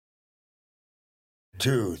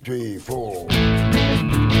2, 3, 4.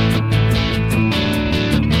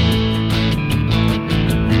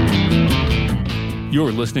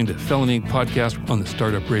 You're listening to Felony Inc. Podcast on the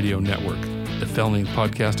Startup Radio Network. The Felony Inc.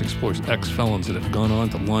 Podcast explores ex-felons that have gone on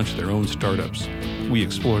to launch their own startups. We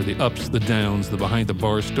explore the ups, the downs, the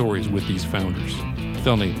behind-the-bar stories with these founders.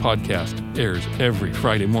 Felony Inc. Podcast airs every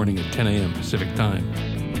Friday morning at 10 a.m. Pacific Time.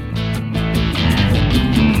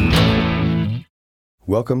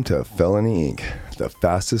 Welcome to Felony Inc., the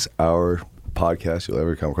fastest hour podcast you'll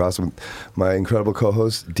ever come across. With my incredible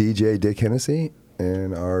co-host, DJ Dick Hennessy,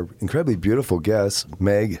 and our incredibly beautiful guest,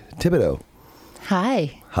 Meg Thibodeaux.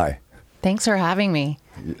 Hi. Hi. Thanks for having me.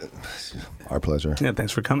 Our pleasure. Yeah,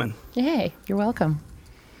 thanks for coming. Yay, you're welcome.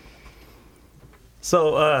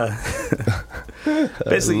 So,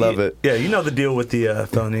 basically, love it. Yeah, you know the deal with the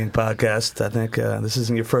Felony Inc. podcast. I think this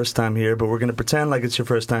isn't your first time here, but we're going to pretend like it's your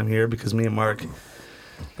first time here because me and Mark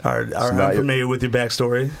are unfamiliar with your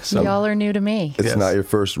backstory. So Y'all are new to me. It's Yes. not your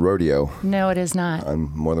first rodeo No, it is not.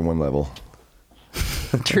 on more than one level.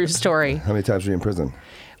 True story. How many times were you in prison?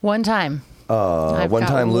 One time. I've got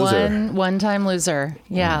One-time loser. One-time loser.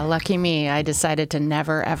 Yeah, lucky me. I decided to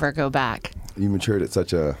never, ever go back. You matured at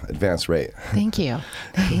such a advanced rate. Thank you.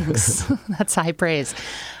 Thanks. That's high praise.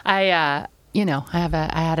 I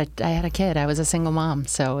had a kid. I was a single mom,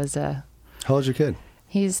 so it was How old's your kid?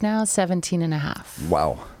 he's now 17 and a half.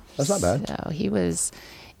 Wow. That's not bad. So he was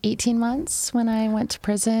 18 months when I went to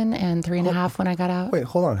prison and 3.5 when I got out. Wait,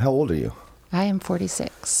 hold on. How old are you? I am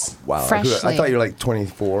 46. Wow. Freshly. I thought you were like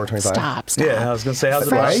 24, 25. Stop. yeah, I was going to say, how's it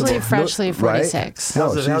possible? Freshly 46.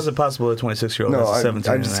 No, How's it possible a 26-year-old No, has a I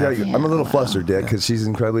 17 and just a half? got, I'm a little flustered, Dick, because she's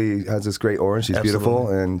incredibly, has this great aura, and she's beautiful,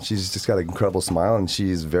 and she's just got an incredible smile, and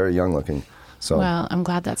she's very young looking. So, Well, I'm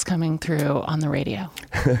glad that's coming through on the radio.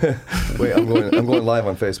 wait, I'm going live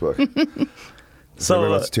on Facebook. So everyone So,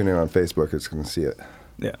 wants to tune in on Facebook, is going to see it.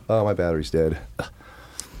 yeah. Oh, my battery's dead.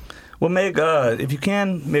 Well, Meg, if you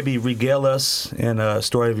can, maybe regale us in a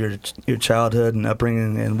story of your childhood and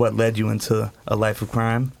upbringing and what led you into a life of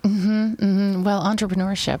crime. Well,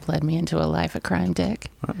 entrepreneurship led me into a life of crime,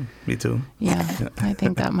 Dick. Me too. Yeah, I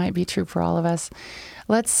think that might be true for all of us.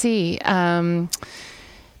 Let's see.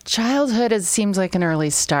 Childhood seems like an early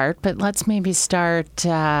start, but let's maybe start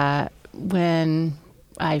when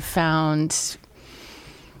I found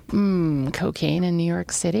cocaine in New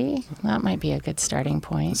York City. That might be a good starting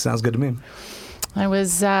point. Sounds good to me. I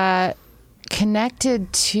was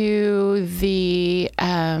connected to the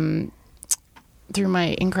through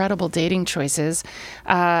my incredible dating choices.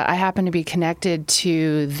 I happen to be connected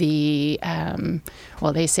to the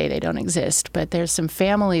well, they say they don't exist, but there's some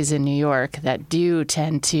families in New York that do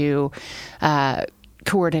tend to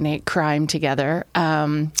coordinate crime together.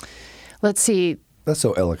 Let's see. That's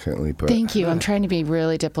so eloquently put. Thank you. I'm trying to be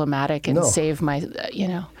really diplomatic and save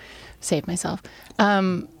myself.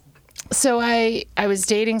 So I was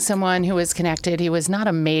dating someone who was connected. He was not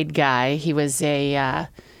a maid guy. He was a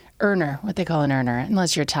earner, what they call an earner.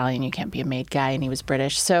 Unless you're Italian, you can't be a maid guy, and he was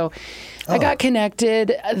British. So I got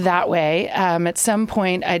connected that way. At some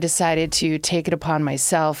point, I decided to take it upon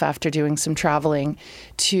myself after doing some traveling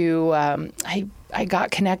to, I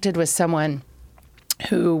got connected with someone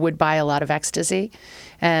who would buy a lot of ecstasy,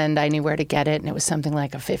 and I knew where to get it, and it was something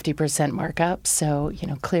like a 50% markup. So,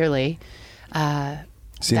 clearly, Seeing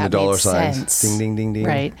the that dollar made signs. sense. Ding, ding, ding, ding.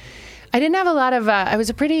 Right. I didn't have a lot of. I was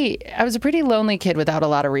a pretty lonely kid without a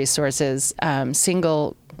lot of resources.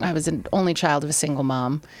 Single. I was an only child of a single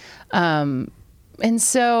mom, and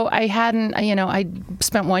so I hadn't. I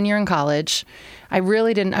spent 1 year in college. I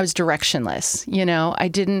really didn't. I was directionless. I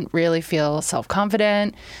didn't really feel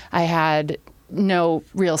self-confident. I had no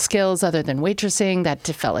real skills other than waitressing. That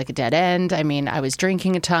felt like a dead end. I mean, I was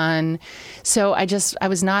drinking a ton. So I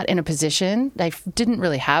was not in a position. I didn't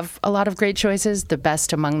really have a lot of great choices. The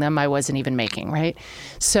best among them I wasn't even making, right?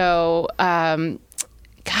 So, I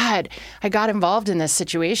got involved in this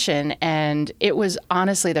situation, and it was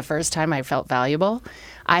honestly the first time I felt valuable.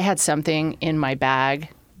 I had something in my bag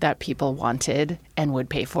that people wanted and would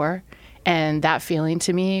pay for. And that feeling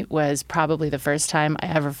to me was probably the first time I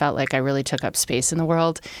ever felt like I really took up space in the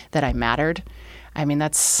world, that I mattered. I mean,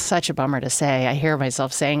 that's such a bummer to say. I hear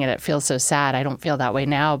myself saying it. It feels so sad. I don't feel that way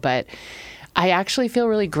now, but I actually feel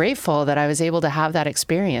really grateful that I was able to have that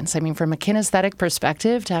experience. I mean, from a kinesthetic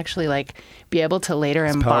perspective, to actually be able to later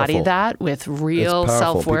embody powerful. that with real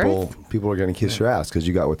self-worth. People are going to kiss your ass because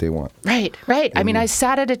you got what they want. Right. I mean, I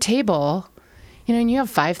sat at a table, and you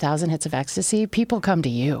have 5,000 hits of ecstasy. People come to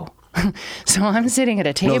you. So I'm sitting at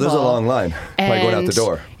a table. No, there's a long line. Like going out the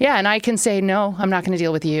door. Yeah, and I can say, no, I'm not going to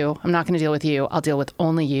deal with you. I'm not going to deal with you. I'll deal with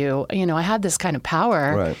only you. You know, I had this kind of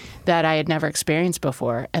power that I had never experienced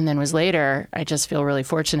before. And then later, I just feel really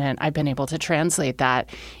fortunate. I've been able to translate that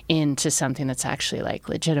into something that's actually like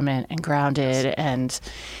legitimate and grounded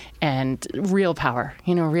and real power,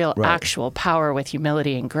 you know, real actual power with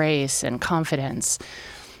humility and grace and confidence.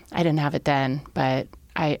 I didn't have it then, but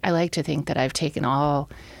I like to think that I've taken all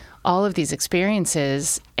of these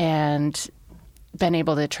experiences and been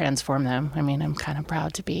able to transform them. I mean, I'm kind of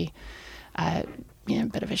proud to be a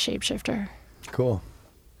bit of a shapeshifter. Cool.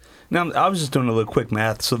 Now, I was just doing a little quick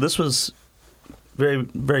math. So this was very,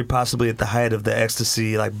 very possibly at the height of the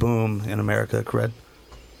ecstasy, like, boom in America, correct?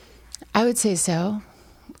 I would say so.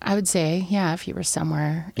 I would say, yeah, if you were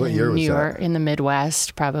somewhere in New York, in the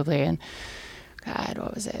Midwest, probably. And God,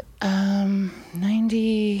 what was it?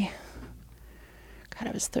 90... God,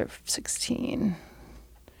 I was 16.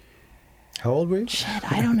 How old were you?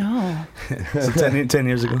 Shit, I don't know. So 10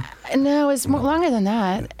 years ago? No, it was longer than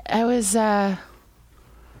that. I was, the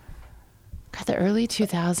early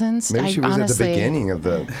 2000s. Maybe she was honestly, at the beginning of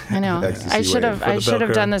the I know. I should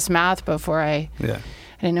have done this math before I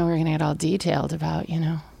didn't know we were going to get all detailed about, you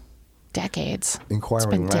know, decades.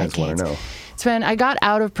 Inquiring minds want to know. I got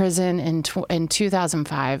out of prison in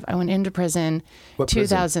 2005. I went into prison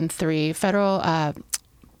 2003.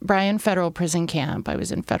 Bryan Federal Prison Camp. I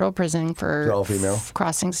was in federal prison for all female?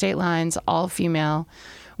 Crossing state lines, all female.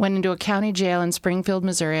 Went into a county jail in Springfield,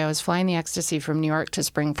 Missouri. I was flying the ecstasy from New York to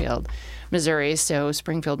Springfield, Missouri. So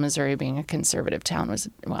Springfield, Missouri, being a conservative town was,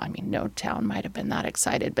 well, I mean, no town might have been that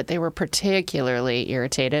excited, but they were particularly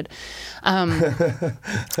irritated.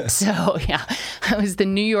 So, yeah, I was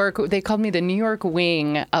they called me the New York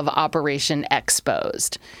wing of Operation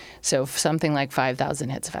Exposed. So something like 5,000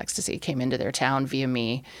 hits of ecstasy came into their town via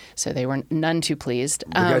me. So they were none too pleased.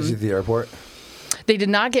 They got you at the airport? They did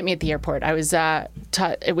not get me at the airport. I was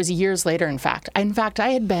it was years later, in fact. I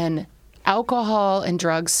had been alcohol and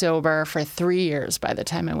drugs sober for 3 years by the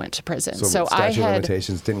time I went to prison. So statute of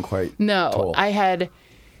limitations didn't quite toll. I had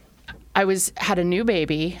a new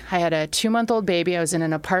baby. I had a 2-month-old baby. I was in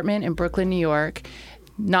an apartment in Brooklyn, New York.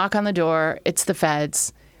 Knock on the door. It's the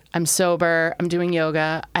feds. I'm sober. I'm doing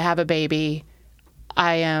yoga. I have a baby.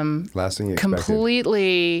 I am last thing you expected.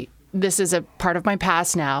 Completely. This is a part of my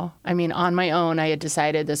past now. I mean, on my own, I had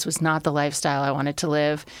decided this was not the lifestyle I wanted to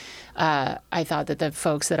live. I thought that the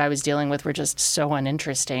folks that I was dealing with were just so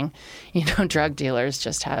uninteresting. You know, drug dealers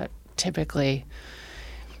just have typically,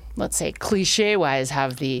 let's say, cliche-wise,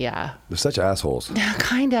 have the... They're such assholes.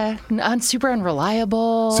 Kind of. Super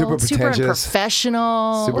unreliable. Super pretentious. Super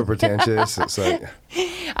unprofessional. Super pretentious. It's like...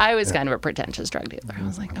 I was kind of a pretentious drug dealer. I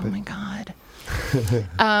was like, oh, my God.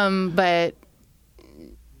 But...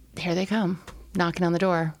 here they come, knocking on the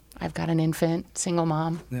door. I've got an infant, single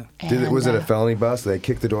mom. Yeah. Was it a felony bust? They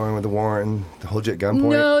kicked the door in with a warrant and hold you at gunpoint?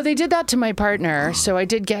 No, they did that to my partner. So I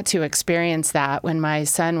did get to experience that when my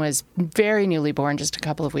son was very newly born, just a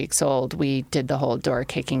couple of weeks old. We did the whole door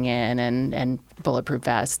kicking in and bulletproof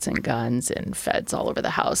vests and guns and feds all over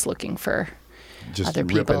the house looking for just other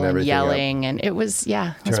people and yelling. And it was,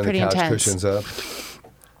 it was pretty intense. Turn the couch cushions up.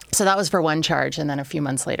 So that was for one charge, and then a few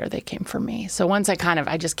months later, they came for me. So once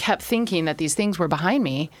I just kept thinking that these things were behind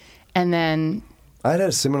me, and then... I had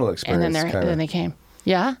a similar experience. And then they came.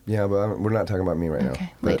 Yeah? Yeah, but we're not talking about me right now.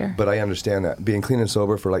 Okay, later. But I understand that. Being clean and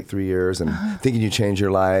sober for like 3 years and thinking you change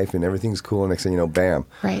your life and everything's cool, and next thing you know, bam.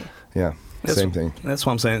 Right. Yeah, same thing. That's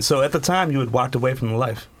what I'm saying. So at the time, you had walked away from the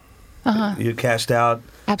life. You cashed out.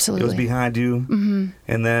 Absolutely. It was behind you. Mm-hmm.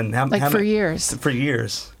 And then... for years. For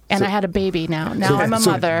years. And I had a baby now. Now I'm a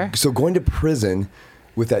mother. So going to prison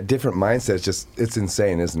with that different mindset, it's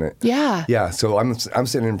insane, isn't it? Yeah. Yeah. So I'm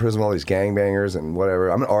sitting in prison with all these gangbangers and whatever.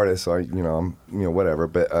 I'm an artist, so I'm whatever.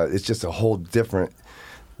 But it's just a whole different,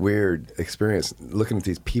 weird experience looking at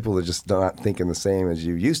these people that just not thinking the same as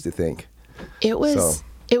you used to think. It was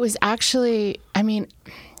actually, I mean,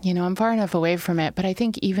 I'm far enough away from it, but I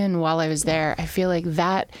think even while I was there, I feel like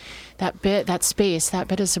that space, that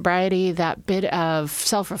bit of sobriety, that bit of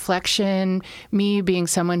self-reflection, me being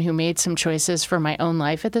someone who made some choices for my own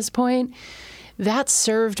life at this point, that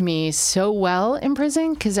served me so well in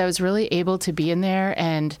prison because I was really able to be in there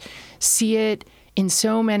and see it in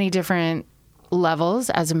so many different levels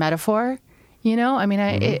as a metaphor. I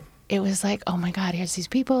mean, it was like, oh my God, here's these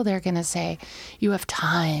people. They're going to say, you have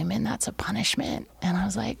time and that's a punishment. And I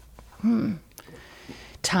was like,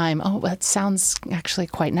 time. Oh, that sounds actually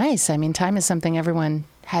quite nice. I mean, time is something everyone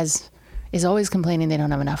is always complaining they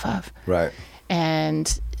don't have enough of. Right.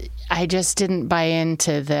 And I just didn't buy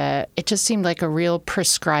into it just seemed like a real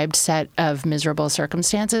prescribed set of miserable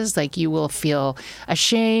circumstances. Like, you will feel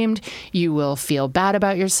ashamed, you will feel bad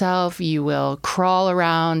about yourself, you will crawl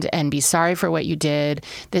around and be sorry for what you did.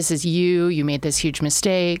 This is you made this huge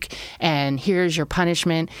mistake, and here's your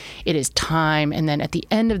punishment. It is time. And then at the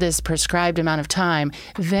end of this prescribed amount of time,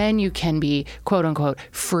 then you can be, quote unquote,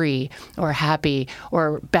 free or happy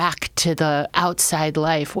or back to the outside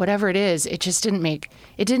life, whatever it is. It just didn't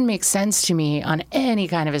make sense to me on any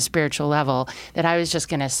kind of a spiritual level that I was just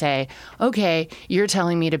going to say, okay, you're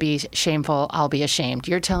telling me to be shameful, I'll be ashamed.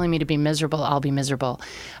 You're telling me to be miserable, I'll be miserable.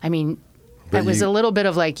 I mean, it was a little bit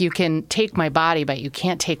of like, you can take my body, but you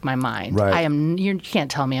can't take my mind. Right. You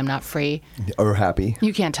can't tell me I'm not free. Or happy.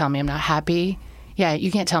 You can't tell me I'm not happy. Yeah,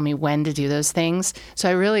 you can't tell me when to do those things. So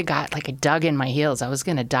I really got like, I dug in my heels. I was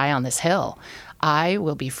going to die on this hill. I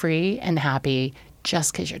will be free and happy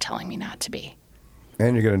just because you're telling me not to be.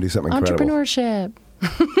 And you're going to do something incredible. Entrepreneurship.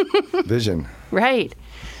 Vision. Right.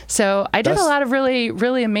 So I did a lot of really,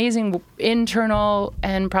 really amazing internal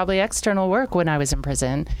and probably external work when I was in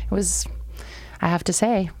prison. It was, I have to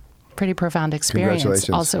say, pretty profound experience. Congratulations.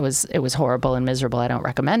 Also, it was horrible and miserable. I don't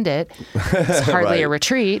recommend it. It's hardly Right. a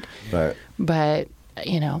retreat. Right. But,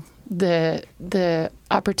 the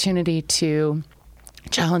opportunity to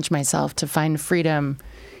challenge myself to find freedom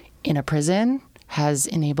in a prison has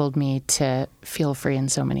enabled me to feel free in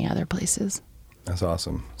so many other places. That's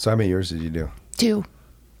awesome. So how many years did you do? 2.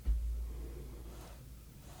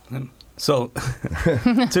 So,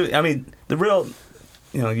 the real,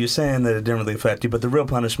 you're saying that it didn't really affect you, but the real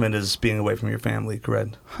punishment is being away from your family,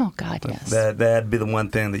 correct? Oh God, yes. That'd be the one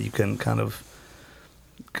thing that you can kind of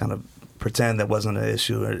pretend that wasn't an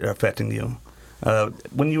issue or affecting you.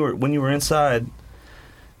 When you were inside,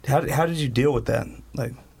 how did you deal with that?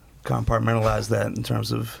 Like, compartmentalize that in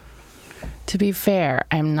terms of. To be fair,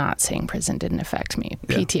 I'm not saying prison didn't affect me.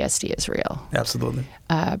 Yeah. PTSD is real. Absolutely.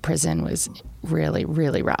 Prison was really,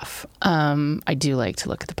 really rough. I do like to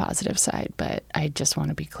look at the positive side, but I just want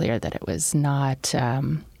to be clear that it was not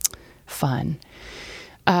fun.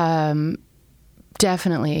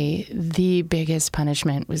 Definitely the biggest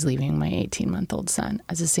punishment was leaving my 18-month-old son.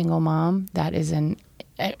 As a single mom, that is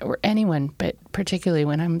or anyone, but particularly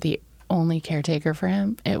when I'm the only caretaker for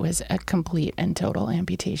him, it was a complete and total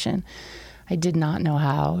amputation. I did not know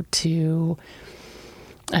how to,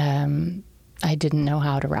 I didn't know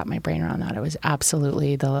how to wrap my brain around that. It was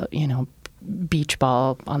absolutely the, beach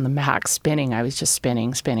ball on the mat spinning. I was just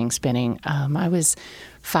spinning. I was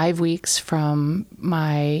 5 weeks from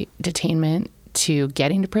my detainment to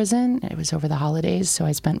getting to prison. It was over the holidays, so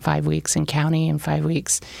I spent 5 weeks in county and 5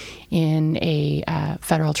 weeks in a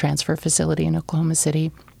federal transfer facility in Oklahoma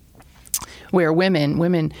City, where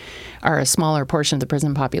women are a smaller portion of the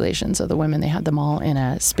prison population. So the women, they had them all in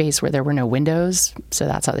a space where there were no windows. So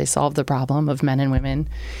that's how they solved the problem of men and women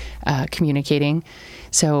communicating.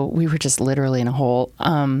 So we were just literally in a hole.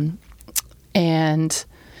 And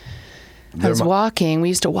I was walking. We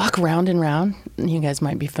used to walk round and round. You guys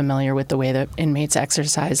might be familiar with the way that inmates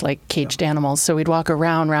exercise like caged animals. So we'd walk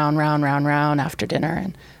round after dinner.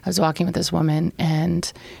 And I was walking with this woman,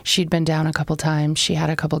 and she'd been down a couple times. She had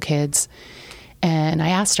a couple kids. And I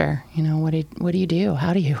asked her, what do you do?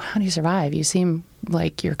 How do you survive? You seem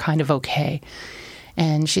like you're kind of okay.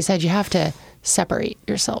 And she said, you have to separate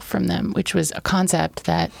yourself from them, which was a concept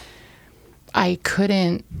that I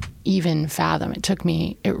couldn't even fathom.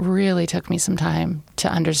 It really took me some time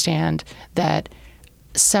to understand that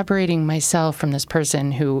separating myself from this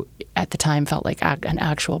person who at the time felt like an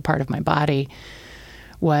actual part of my body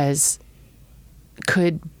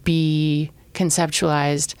could be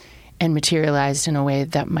conceptualized and materialized in a way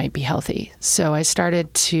that might be healthy. So I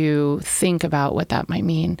started to think about what that might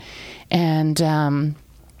mean. And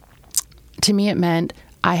to me, it meant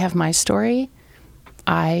I have my story.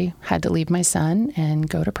 I had to leave my son and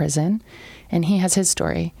go to prison, and he has his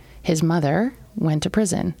story. His mother went to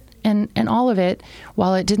prison. And all of it,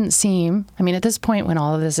 while it didn't seem, at this point when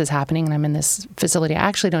all of this is happening and I'm in this facility, I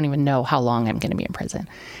actually don't even know how long I'm going to be in prison.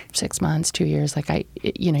 6 months, 2 years,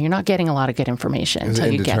 you're not getting a lot of good information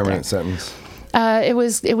until you get there. Indeterminate sentence. It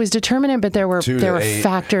was determinate, but there were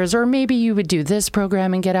factors, or maybe you would do this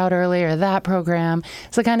program and get out early, or that program.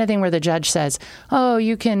 It's the kind of thing where the judge says, oh,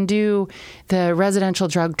 you can do the residential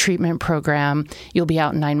drug treatment program, you'll be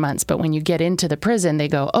out in 9 months. But when you get into the prison, they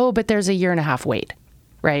go, oh, but there's a 1.5 year wait.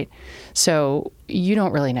 right? So you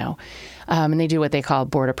don't really know. And they do what they call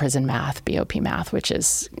board of prison math, BOP math, which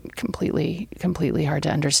is completely hard to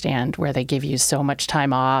understand, where they give you so much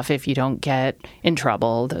time off if you don't get in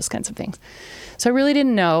trouble, those kinds of things. So I really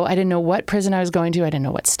didn't know. I didn't know what prison I was going to. I didn't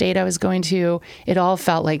know what state I was going to. It all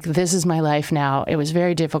felt like this is my life now. It was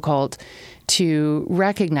very difficult to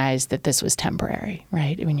recognize that this was temporary,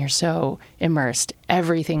 right? When you're so immersed,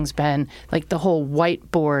 everything's been like the whole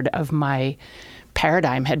whiteboard of my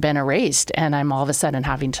paradigm had been erased, and I'm all of a sudden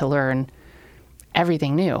having to learn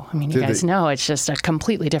everything new. I mean, you guys know it's just a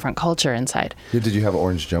completely different culture inside. Did you have an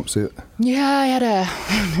orange jumpsuit? Yeah,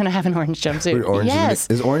 I have an orange jumpsuit. Orange yes.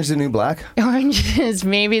 Is orange the new black? Orange is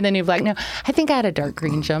maybe the new black. No, I think I had a dark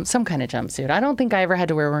green some kind of jumpsuit. I don't think I ever had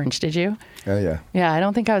to wear orange. Did you? Oh, yeah. Yeah, I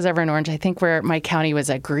don't think I was ever in orange. I think where my county was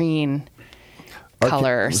a green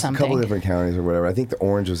color or something. A couple of different counties or whatever. I think the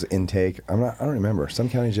orange was intake. I don't remember. Some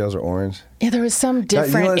county jails are orange. Yeah, there was some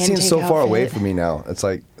different it intake seems so far away outfit. from me now. It's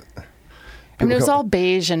like... I mean, it was all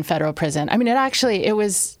beige in federal prison. I mean, it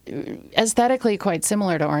was aesthetically quite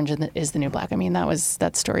similar to Orange is the New Black. I mean,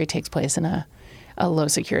 that story takes place in a low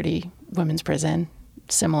security women's prison,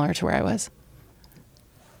 similar to where I was.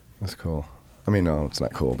 That's cool. I mean, no, it's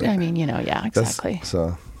not cool. But I mean, yeah, exactly.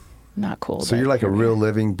 So not cool. So you're like a real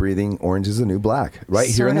living, breathing Orange is the New Black right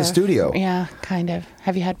here in the studio. Yeah, kind of.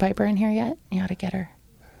 Have you had Piper in here yet? You ought to get her.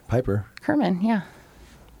 Piper? Kerman, yeah.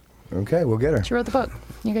 Okay, we'll get her. She wrote the book.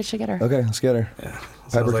 You guys should get her. Okay, let's get her.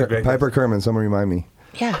 Yeah, Piper Kerman, someone remind me.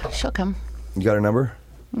 Yeah, she'll come. You got her number?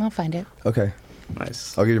 I'll find it. Okay.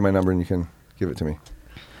 Nice. I'll give you my number and you can give it to me.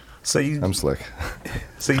 I'm slick.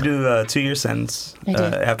 So you do a 2-year sentence. I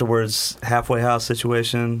did. Afterwards, halfway house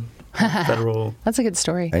situation, federal. That's a good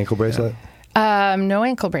story. Ankle bracelet? No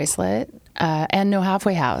ankle bracelet and no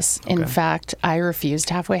halfway house. Okay. In fact, I refused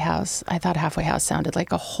halfway house. I thought halfway house sounded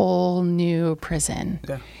like a whole new prison.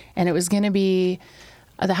 Yeah. And it was going to be,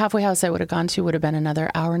 the halfway house I would have gone to would have been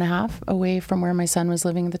another hour and a half away from where my son was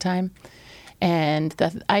living at the time. And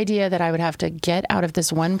the idea that I would have to get out of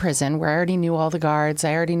this one prison where I already knew all the guards,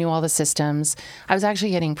 I already knew all the systems. I was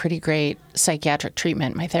actually getting pretty great psychiatric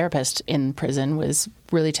treatment. My therapist in prison was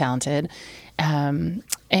really talented.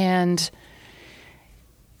 And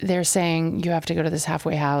they're saying, you have to go to this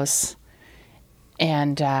halfway house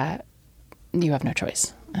and you have no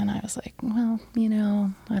choice. And I was like, well, I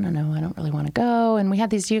don't know. I don't really want to go. And we had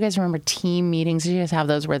these, do you guys remember team meetings? Did you guys have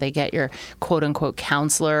those where they get your quote unquote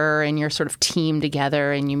counselor and your sort of team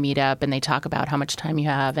together and you meet up and they talk about how much time you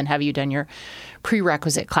have and have you done your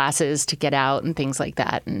prerequisite classes to get out and things like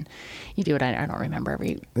that. And you do it, I don't remember,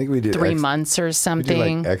 I think we did 3 months or something. We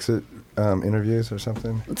did like exit interviews or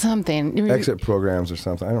something. Exit programs or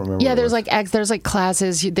something. I don't remember. Yeah, there's like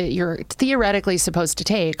classes that you're theoretically supposed to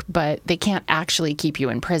take, but they can't actually keep you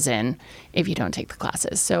in prison if you don't take the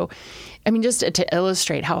classes. So, I mean, just to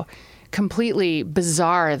illustrate how completely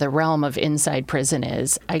bizarre the realm of inside prison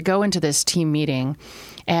is, I go into this team meeting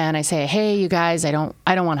and I say, hey, you guys, I don't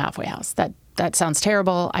want halfway house. That sounds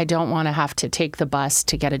terrible. I don't want to have to take the bus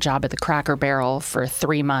to get a job at the Cracker Barrel for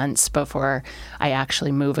 3 months before I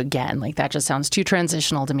actually move again. Like, that just sounds too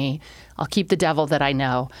transitional to me. I'll keep the devil that I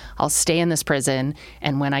know. I'll stay in this prison.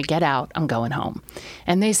 And when I get out, I'm going home.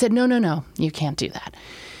 And they said, no, you can't do that.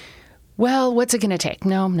 Well, what's it going to take?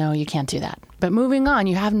 No, you can't do that. But moving on,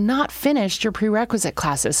 you have not finished your prerequisite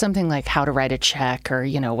classes, something like how to write a check or,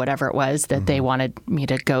 whatever it was that they wanted me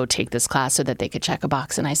to go take this class so that they could check a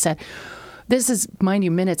box. And I said, this is, mind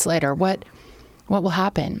you, minutes later, what will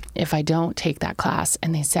happen if I don't take that class?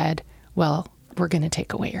 And they said, well, we're going to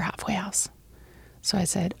take away your halfway house. So I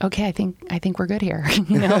said, okay, I think we're good here.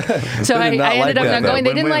 So I ended up not going.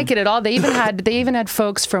 They didn't like it at all. They even had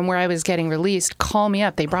folks from where I was getting released call me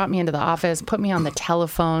up. They brought me into the office, put me on the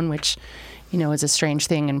telephone, which is a strange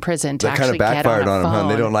thing in prison to actually get on a phone. That kind of backfired on them, huh?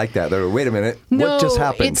 They don't like that. They're, wait a minute, what just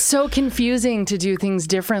happened? It's so confusing to do things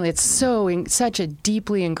differently. It's such a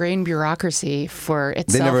deeply ingrained bureaucracy for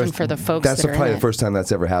itself and for the folks that are in it. That's probably the first time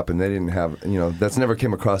that's ever happened. They didn't have, that's never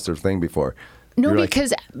came across their thing before. No,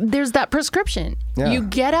 because there's that prescription. Yeah. You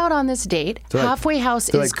get out on this date. Halfway house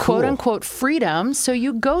is quote unquote freedom, so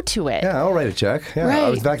you go to it. Yeah, I'll write a check. Yeah,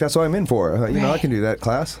 right. In fact, that's what I'm in for. I can do that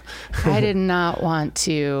class. I did not want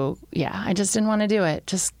to. Yeah, I just didn't want to do it.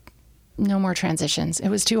 Just no more transitions. It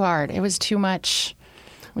was too hard. It was too much.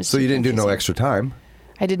 So you didn't do no extra time?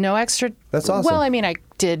 I did no extra. That's awesome. Well, I mean,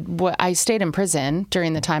 I stayed in prison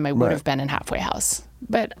during the time I would have been in halfway house,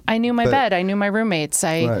 but I knew my bed. I knew my roommates.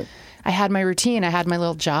 I had my routine. I had my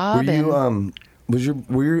little job. Were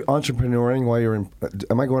you entrepreneuring while you're in?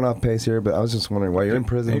 Am I going off pace here? But I was just wondering, while you're in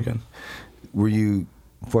prison, were you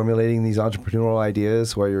formulating these entrepreneurial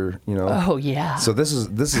ideas while you're, Oh yeah. So this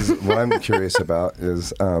is what I'm curious about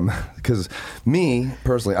is because me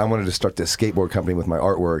personally, I wanted to start this skateboard company with my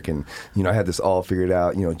artwork, and I had this all figured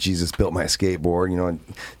out. Jesus built my skateboard. And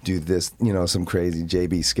do this. Some crazy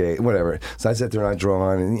JB skate, whatever. So I sat there and I draw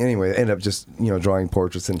on, and anyway, I ended up just drawing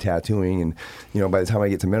portraits and tattooing, and by the time I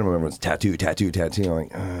get to minimum, it's tattoo. I'm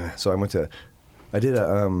like, so I did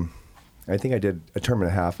I think I did a term and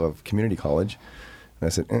a half of community college. And I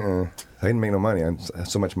said, I didn't make no money. I have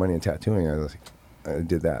so much money in tattooing. I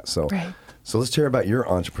did that. So, right. So let's hear about your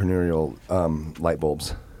entrepreneurial light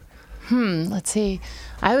bulbs. Let's see.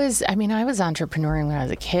 I was entrepreneuring when I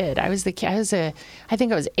was a kid. I think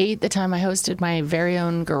I was 8 the time I hosted my very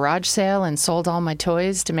own garage sale and sold all my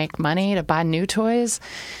toys to make money to buy new toys.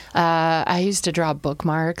 I used to draw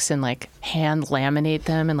bookmarks and like hand laminate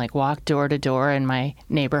them and like walk door to door in my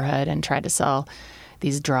neighborhood and try to sell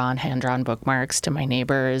these hand-drawn bookmarks to my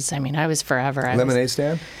neighbors. I was forever. Lemonade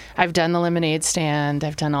stand? I've done the lemonade stand.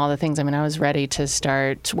 I've done all the things. I was ready to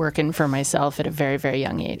start working for myself at a very, very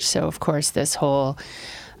young age. So, of course, this whole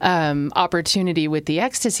opportunity with the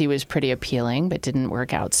ecstasy was pretty appealing, but didn't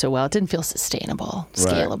work out so well. It didn't feel sustainable,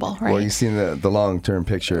 scalable, right? Well, you've seen the long-term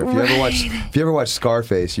picture. If you ever watch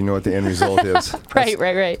Scarface, you know what the end result is.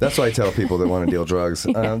 Right. That's why I tell people that want to deal drugs.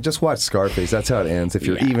 Just watch Scarface. That's how it ends. If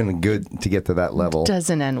you're even good to get to that level. It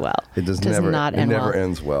doesn't end well. It does not end well. It never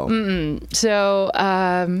ends well. So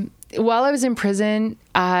while I was in prison,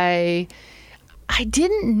 I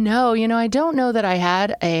didn't know, I don't know that I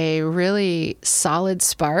had a really solid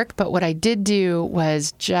spark, but what I did do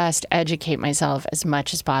was just educate myself as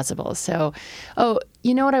much as possible. So,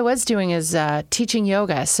 what I was doing is teaching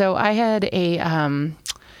yoga. So I had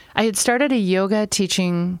started a yoga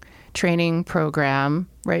training program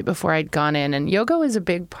right before I'd gone in. And yoga was a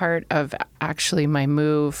big part of actually my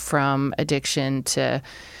move from addiction to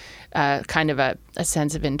kind of a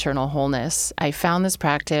sense of internal wholeness. I found this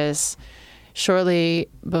practice shortly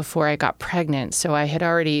before I got pregnant. So I had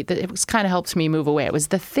it was kind of helped me move away. It was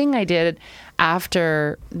the thing I did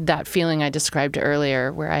after that feeling I described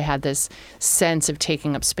earlier, where I had this sense of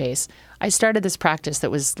taking up space. I started this practice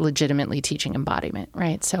that was legitimately teaching embodiment,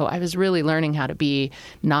 right? So I was really learning how to be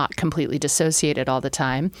not completely dissociated all the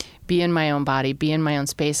time, be in my own body, be in my own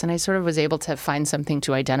space. And I sort of was able to find something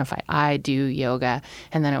to identify. I do yoga.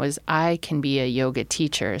 And then I can be a yoga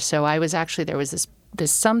teacher. So I was actually, there was this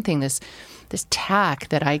tack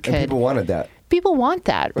that I could. And people wanted that. People want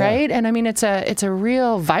that, right? Yeah. And it's a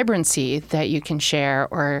real vibrancy that you can share,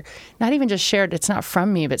 or not even just shared. It's not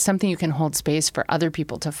from me, but something you can hold space for other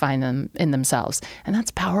people to find them in themselves, and that's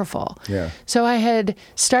powerful. Yeah. So I had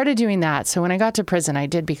started doing that. So when I got to prison, I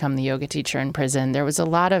did become the yoga teacher in prison. There was a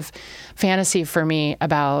lot of fantasy for me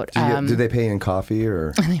about. Did they pay in coffee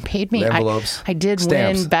or? They paid me envelopes. I did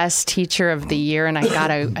Stamps. win Best Teacher of the Year, and I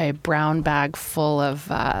got a brown bag full of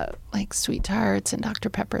like sweet tarts and Dr.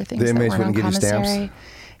 Pepper things. The inmates that weren't wouldn't on give you commissary.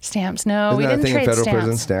 Stamps? No, we didn't trade trade stamps. Isn't that a thing in federal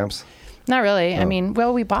prison, stamps. stamps? Not really.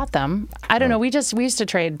 Oh. We bought them. I don't know. We used to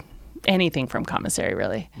trade anything from commissary,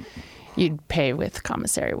 really. You'd pay with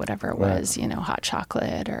commissary, whatever it was, hot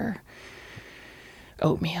chocolate or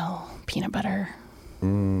oatmeal, peanut butter,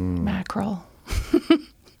 mackerel.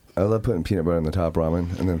 I love putting peanut butter in the top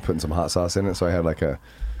ramen and then putting some hot sauce in it. So I had like a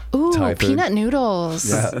Thai food. Peanut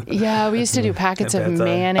noodles. Yeah, we used to do packets of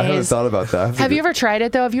mayonnaise. I haven't thought about that. Have you ever tried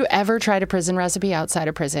it, though? Have you ever tried a prison recipe outside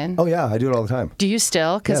of prison? Oh, yeah. I do it all the time. Do you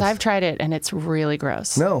still? Because Yes. I've tried it, and it's really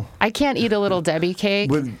gross. No. I can't eat a Little Debbie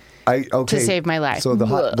cake to save my life. So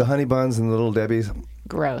the honey buns and the Little Debbie's.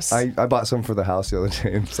 Gross. I bought some for the house the other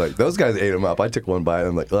day. It's like, those guys ate them up. I took one bite and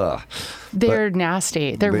I'm like, ugh. They're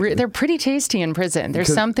nasty. They're pretty tasty in prison.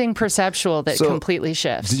 There's something perceptual that completely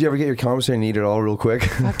shifts. Did you ever get your commissary and eat it all real quick?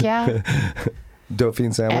 Fuck yeah. Dope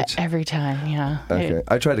fiend sandwich? Every time, yeah. Okay.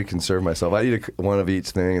 I try to conserve myself. I eat one of each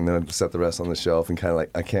thing and then I set the rest on the shelf and kind of like,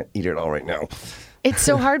 I can't eat it all right now. It's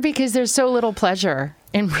so hard because there's so little pleasure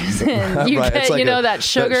in prison. You right. get, like that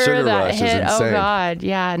sugar that hit. Oh, God.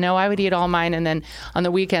 Yeah. No, I would eat all mine. And then on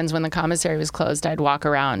the weekends when the commissary was closed, I'd walk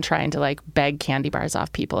around trying to beg candy bars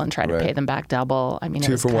off people and try to pay them back double. It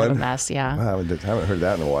was kind of a mess. Yeah. Wow, I haven't heard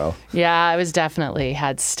that in a while. Yeah. I was definitely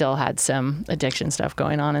still had some addiction stuff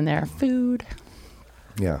going on in there. Food.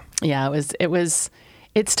 Yeah. Yeah.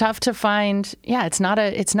 It's tough to find. Yeah. It's not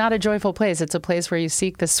a joyful place. It's a place where you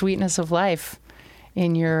seek the sweetness of life.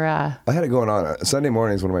 In your I had it going on. Sunday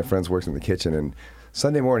mornings, one of my friends works in the kitchen, and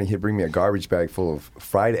Sunday morning he'd bring me a garbage bag full of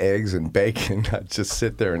fried eggs and bacon. I'd just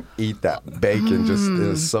sit there and eat that bacon. It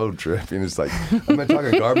was so drippy. And it's like, I'm not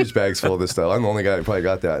talking garbage bags full of this stuff. I'm the only guy who probably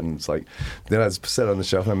got that. And it's like, then I'd sit on the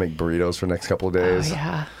shelf and I'd make burritos for the next couple of days. Oh,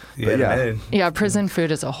 yeah. Yeah, prison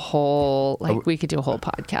food is a whole, like, we could do a whole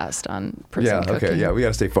podcast on prison cooking. Okay, yeah, we got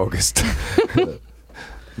to stay focused. The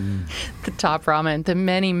top ramen, the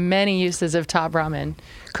many, many uses of top ramen,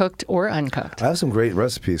 cooked or uncooked. I have some great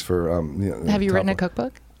recipes for. Have you written a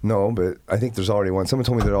cookbook? No, but I think there's already one. Someone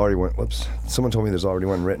told me there's already one. Someone told me there's already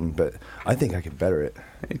one written, but I think I could better it.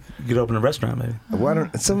 You could open a restaurant, maybe. Why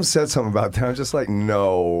don't? Someone said something about that. I'm just like,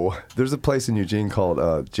 no. There's a place in Eugene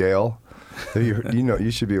called Jail. You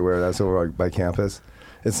should be aware of that. It's over by campus.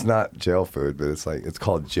 It's not jail food, but it's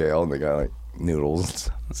called Jail, and they got like noodles.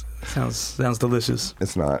 Sounds delicious.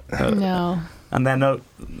 It's not. No. On that note,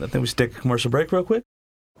 I think we should take a commercial break real quick.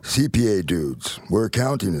 CPA Dudes, where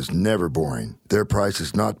accounting is never boring. Their price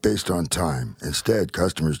is not based on time. Instead,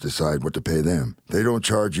 customers decide what to pay them. They don't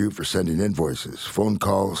charge you for sending invoices, phone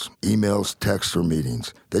calls, emails, texts, or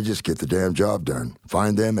meetings. They just get the damn job done.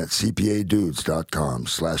 Find them at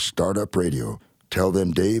cpadudes.com/startupradio. Tell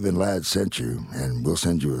them Dave and Ladd sent you, and we'll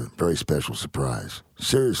send you a very special surprise.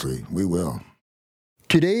 Seriously, we will.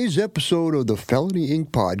 Today's episode of the Felony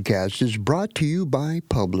Inc. podcast is brought to you by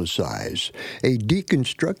Publicize, a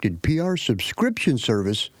deconstructed PR subscription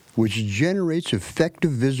service which generates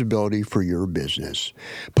effective visibility for your business.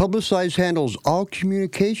 Publicize handles all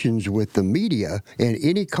communications with the media and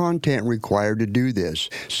any content required to do this,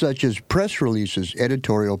 such as press releases,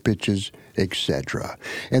 editorial pitches, etc.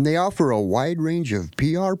 And they offer a wide range of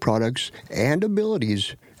PR products and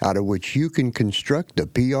abilities out of which you can construct the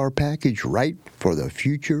PR package right for the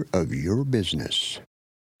future of your business.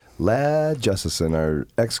 Ladd Justison, our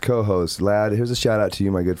ex-co-host. Ladd, here's a shout out to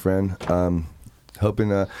you, my good friend. Hoping,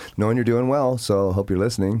 knowing you're doing well, so hope you're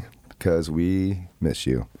listening because we miss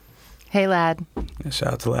you. Hey, Ladd. Yeah,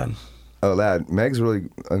 shout out to Ladd. Oh, Ladd, Meg's really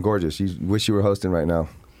gorgeous. You wish you were hosting right now.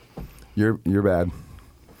 You're bad.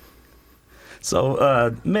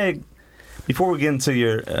 So, Meg, before we get into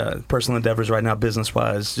your personal endeavors right now,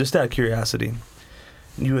 business-wise, just out of curiosity,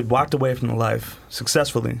 you had walked away from the life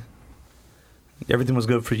successfully. Everything was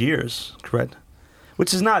good for years, correct?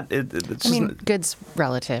 Which is not... good's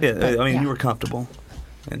relative. Yeah, you were comfortable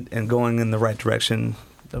and going in the right direction.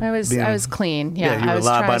 I was clean. Yeah, you were I was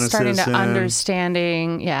starting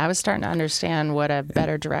to understand what a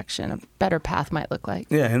better direction, a better path might look like.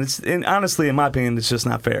 Yeah, and honestly, in my opinion, it's just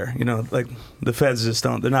not fair. You know, like the feds just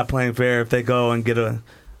don't. They're not playing fair if they go and get a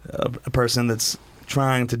person that's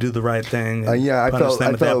trying to do the right thing. I felt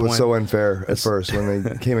it was so unfair at first when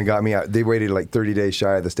they came and got me out. They waited like 30 days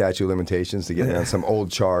shy of the statute of limitations to get me on some old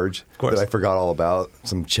charge that I forgot all about.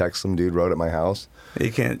 Some checks some dude wrote at my house. You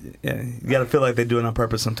can't. Yeah, you got to feel like they do it on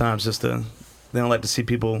purpose sometimes. They don't like to see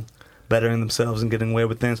people bettering themselves and getting away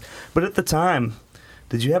with things. But at the time,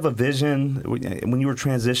 did you have a vision when you were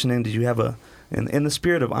transitioning? Did you have in the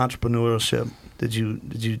spirit of entrepreneurship? Did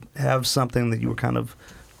you have something that you were kind of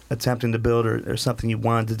attempting to build or something you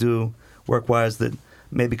wanted to do work-wise that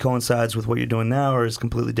maybe coincides with what you're doing now or is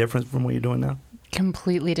completely different from what you're doing now?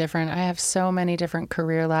 Completely different. I have so many different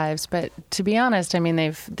career lives, but to be honest, I mean,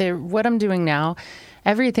 they're what I'm doing now,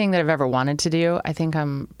 everything that I've ever wanted to do, I think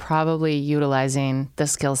I'm probably utilizing the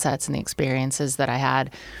skill sets and the experiences that I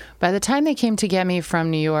had. By the time they came to get me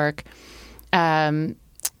from New York,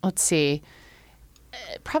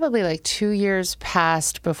 probably like 2 years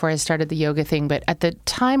passed before I started the yoga thing. But at the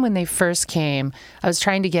time when they first came, I was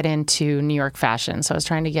trying to get into New York fashion. So I was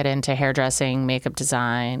trying to get into hairdressing, makeup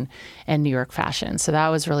design, and New York fashion. So that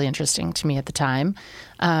was really interesting to me at the time.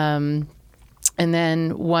 And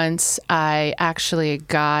then once they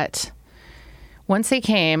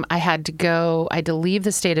came, I had to leave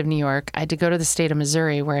the state of New York. I had to go to the state of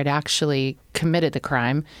Missouri where I'd actually committed the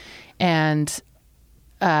crime. And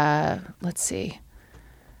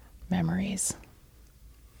memories.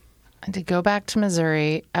 I had to go back to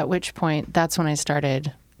Missouri, at which point that's when I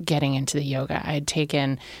started getting into the yoga. I had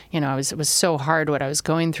taken, it was so hard what I was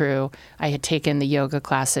going through. I had taken the yoga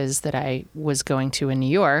classes that I was going to in New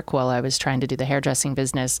York while I was trying to do the hairdressing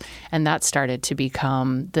business, and that started to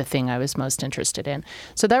become the thing I was most interested in.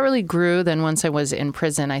 So that really grew. Then once I was in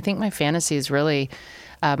prison, I think my fantasies really,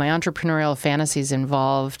 my entrepreneurial fantasies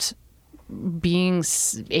involved being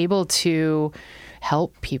able to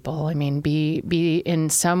help people. I mean, be in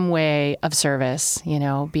some way of service,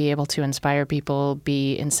 be able to inspire people,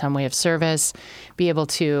 be in some way of service, be able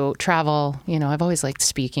to travel. I've always liked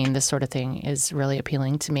speaking. This sort of thing is really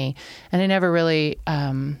appealing to me. And I never really,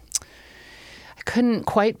 I couldn't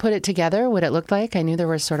quite put it together, what it looked like. I knew there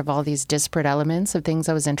were sort of all these disparate elements of things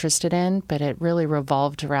I was interested in, but it really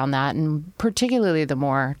revolved around that. And particularly the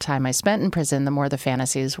more time I spent in prison, the more the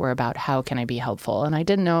fantasies were about how can I be helpful. And I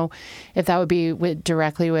didn't know if that would be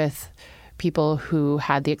directly with people who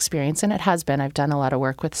had the experience, and it has been. I've done a lot of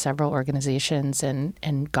work with several organizations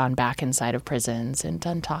and gone back inside of prisons and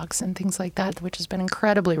done talks and things like that, which has been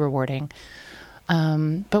incredibly rewarding.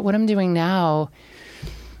 But what I'm doing now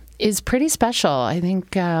is pretty special. I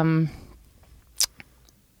think I'm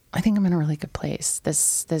in a really good place.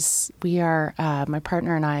 We are, my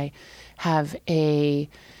partner and I have a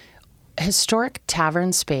historic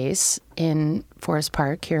tavern space in Forest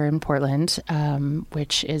Park here in Portland,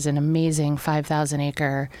 which is an amazing 5,000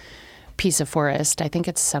 acre piece of forest. I think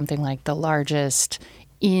it's something like the largest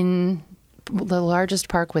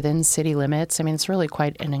park within city limits. I mean, it's really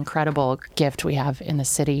quite an incredible gift we have in the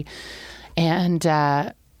city.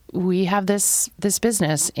 And we have this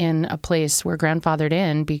business in a place we're grandfathered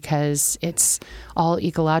in because it's all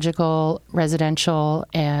ecological, residential,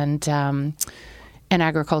 and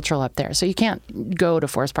agricultural up there. So you can't go to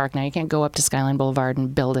Forest Park now. You can't go up to Skyline Boulevard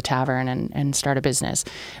and build a tavern and start a business.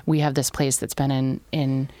 We have this place that's been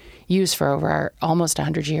in use for over almost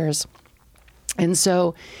 100 years. And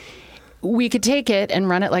so we could take it and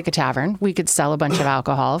run it like a tavern. We could sell a bunch of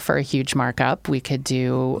alcohol for a huge markup. We could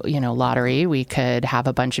do, lottery. We could have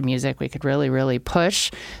a bunch of music. We could really, really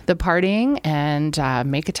push the partying and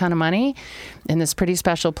make a ton of money in this pretty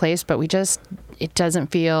special place. But it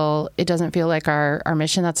doesn't feel like our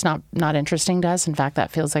mission. That's not interesting to us. In fact,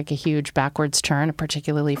 that feels like a huge backwards turn,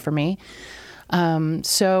 particularly for me.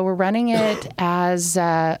 So we're running it as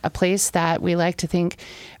a place that we like to think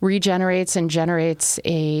regenerates and generates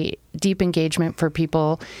a deep engagement for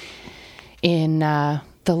people in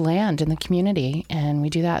the land, in the community. And we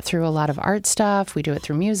do that through a lot of art stuff. We do it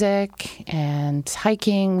through music and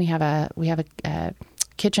hiking. We have a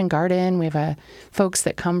kitchen garden. We have folks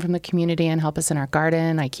that come from the community and help us in our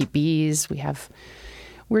garden. I keep bees.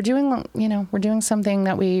 We're doing something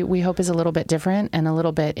that we hope is a little bit different and a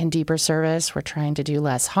little bit in deeper service. We're trying to do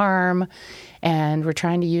less harm, and we're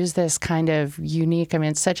trying to use this kind of unique,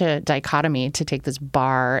 it's such a dichotomy to take this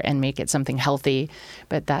bar and make it something healthy,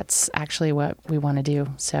 but that's actually what we want to do.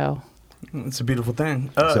 So it's a beautiful thing.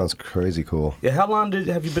 Sounds crazy cool. Yeah, how long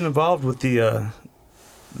have you been involved with the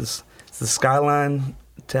Skyline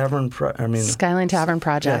Tavern? Skyline Tavern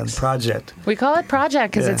project. Yeah, project. We call it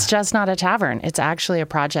project because it's just not a tavern. It's actually a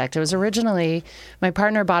project. It was originally, my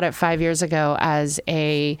partner bought it 5 years ago as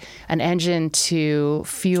an engine to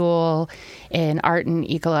fuel an art and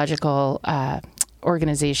ecological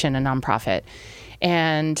organization, a nonprofit.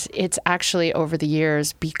 And it's actually over the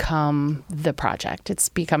years become the project.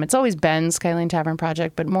 It's always been Skyline Tavern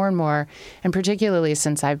Project, but more and more, and particularly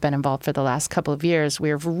since I've been involved for the last couple of years,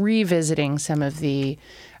 we're revisiting some of the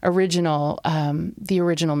original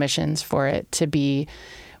missions for it to be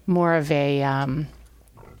more of a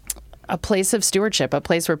place of stewardship, a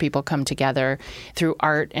place where people come together through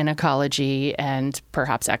art and ecology and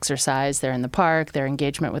perhaps exercise. They're in the park, their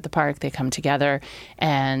engagement with the park, they come together,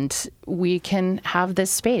 and we can have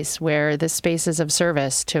this space where this space is of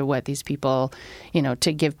service to what these people,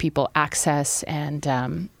 to give people access and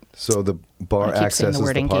so the bar access is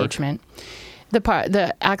the engagement. Park?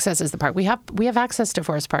 The access is the park. We have access to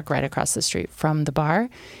Forest Park right across the street from the bar.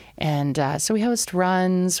 And so we host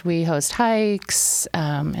runs, we host hikes,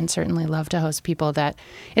 and certainly love to host people that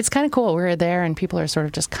it's kind of cool. We're there and people are sort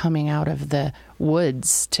of just coming out of the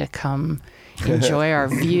woods to come enjoy our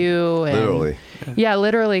view. And, literally. Yeah,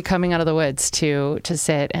 literally coming out of the woods to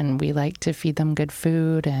sit, and we like to feed them good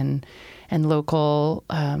food and local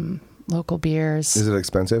beers. Is it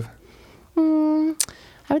expensive?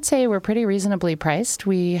 I would say we're pretty reasonably priced.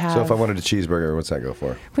 We have. So if I wanted a cheeseburger, what's that go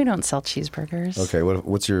for? We don't sell cheeseburgers. Okay,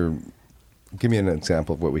 what's your? Give me an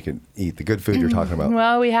example of what we could eat. The good food you're talking about.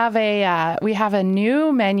 Well, we have a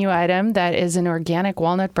new menu item that is an organic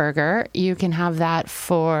walnut burger. You can have that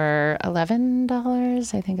for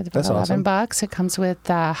 $11. I think it's about $11. Awesome. It comes with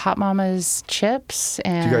Hot Mama's chips.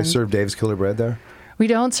 And do you guys serve Dave's Killer Bread there? We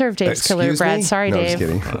don't serve Dave's Killer Bread. Sorry, no, Dave.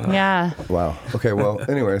 Just kidding. Yeah. Wow. Okay. Well,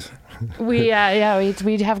 anyways. We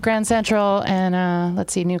have Grand Central and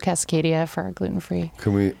New Cascadia for our gluten-free.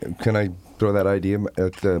 Can I throw that idea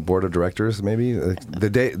at the board of directors? Maybe the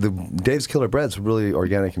Dave's Killer Bread's really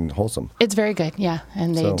organic and wholesome. It's very good, yeah,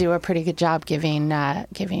 and they do a pretty good job giving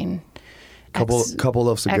couple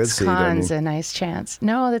loaves of good seed. A nice chance.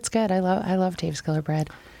 No, that's good. I love Dave's Killer Bread.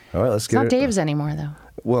 All right, let's get it. It's not Dave's anymore though.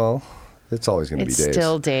 Well, it's always going to be Dave's. It's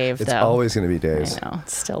still Dave, though. It's always going to be Dave's. I know,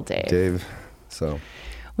 it's still Dave. Dave, so.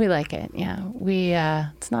 We like it,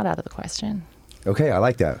 yeah. It's not out of the question. Okay, I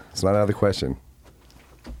like that. It's not out of the question.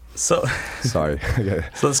 So, sorry.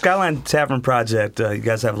 So the Skyline Tavern Project, you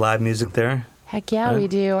guys have live music there? Heck yeah, we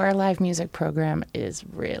do. Our live music program is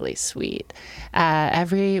really sweet.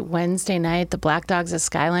 Every Wednesday night, the Black Dogs of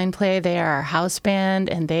Skyline play. They are our house band,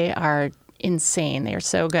 and they are insane. They are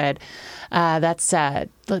so good. That's,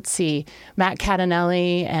 let's see, Matt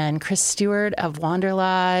Catanelli and Chris Stewart of Wander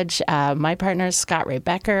Lodge. My partner is Scott Ray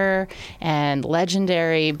Becker and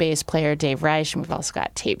legendary bass player Dave Reich. And we've also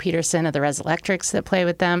got Tate Peterson of the Res Electrics that play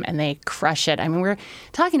with them, and they crush it. I mean, we're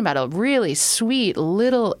talking about a really sweet,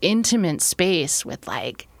 little, intimate space with,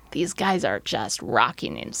 like, these guys are just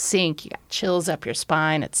rocking in sync. You got chills up your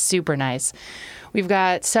spine. It's super nice. We've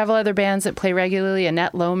got several other bands that play regularly.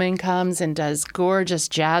 Annette Lohman comes and does gorgeous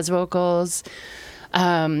jazz vocals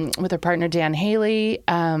with her partner Dan Haley.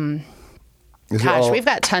 We've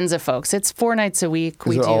got tons of folks. It's 4 nights a week.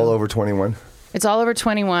 Is it all over 21? It's all over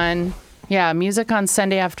 21. Yeah, music on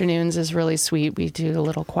Sunday afternoons is really sweet. We do a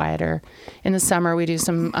little quieter. In the summer, we do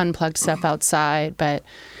some unplugged stuff outside, but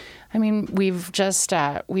I mean, we've just,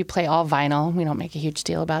 we play all vinyl. We don't make a huge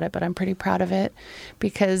deal about it, but I'm pretty proud of it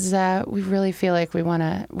because we really feel like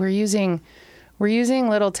we're using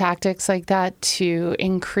little tactics like that to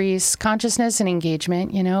increase consciousness and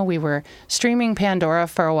engagement. You know, we were streaming Pandora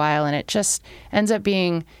for a while, and it just ends up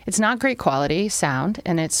being, it's not great quality sound,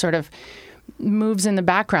 and it sort of moves in the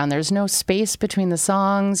background. There's no space between the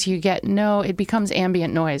songs. It becomes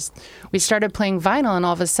ambient noise. We started playing vinyl, and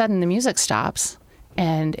all of a sudden the music stops.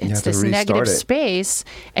 And it's this negative space,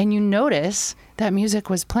 and you notice that music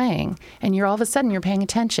was playing, and you're all of a sudden you're paying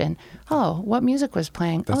attention. Oh, what music was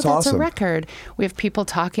playing? That's that's awesome. A record. We have people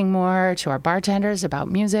talking more to our bartenders about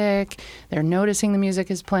music. They're noticing the music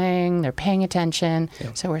is playing. They're paying attention.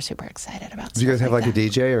 Yeah. So we're super excited about. Do you guys have like that. a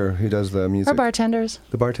DJ or who does the music? Our bartenders.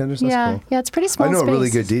 The bartenders. That's cool. Yeah, it's pretty small. I know space. a really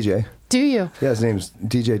good DJ. Do you? Yeah, his name's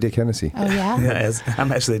DJ Dick Hennessy. Oh yeah. Yeah,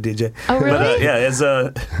 I'm actually a DJ. Oh really? But,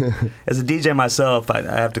 as a DJ myself, I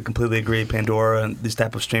have to completely agree. Pandora and these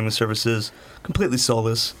type of streaming services completely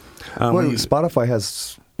soulless. Spotify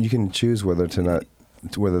has, you can choose whether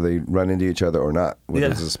they run into each other or not when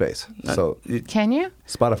there's a space. So can you?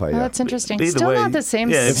 Spotify, Oh, that's interesting. Either Still way, not the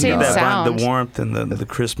same if same you sound. The warmth and the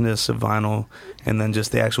crispness of vinyl, and then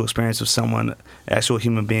just the actual experience of someone, actual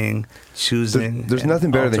human being choosing. There's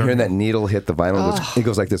nothing better than hearing that needle hit the vinyl. It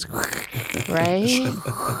goes like this. Right?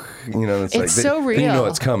 You know, it's like, so real. Then you know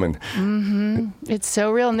it's coming. Mm-hmm. It's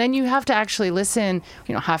so real. And then you have to actually listen.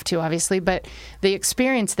 You don't have to, obviously, but the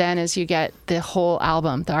experience then is you get the whole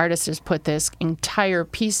album. The artist has put this entire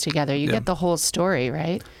piece together. You get the whole story,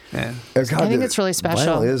 right? Yeah. I think it's really special.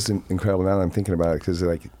 Vinyl is incredible now that I'm thinking about it because,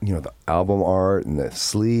 like, you know, the album art and the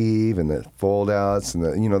sleeve and the fold outs and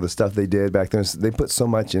the stuff they did back then. They put so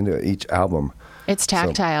much into each album. It's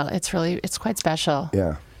tactile. It's quite special.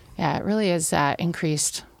 Yeah. Yeah, it really is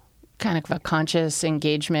increased kind of a conscious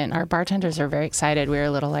engagement. Our bartenders are very excited. We were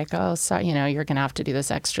a little like, oh, so, you're going to have to do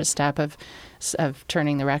this extra step of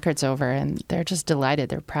turning the records over, and they're just delighted.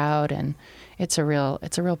 They're proud, and it's a real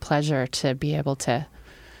pleasure to be able to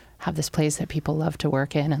have this place that people love to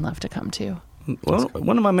work in and love to come to. Well,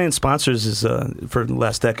 one of my main sponsors is for the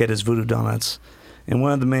last decade is Voodoo Donuts, and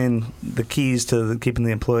one of the keys to keeping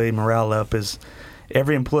the employee morale up is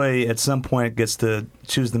every employee at some point gets to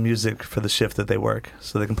choose the music for the shift that they work,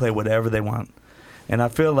 so they can play whatever they want. And I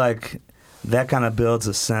feel like that kind of builds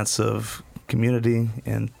a sense of community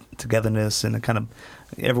and togetherness, and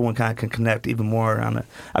everyone kind of can connect even more on it.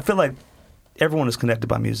 I feel like everyone is connected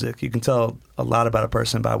by music. You can tell a lot about a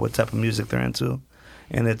person by what type of music they're into,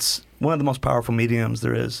 and it's one of the most powerful mediums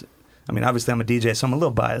there is. I mean, obviously I'm a DJ, so I'm a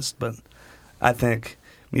little biased, but I think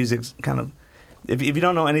music's kind of, if you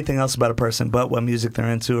don't know anything else about a person but what music they're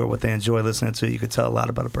into or what they enjoy listening to, you could tell a lot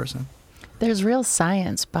about a person. There's real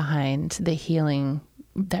science behind the healing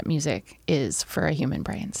that music is for a human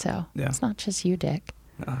brain. So It's not just you, Dick.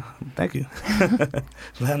 Thank you.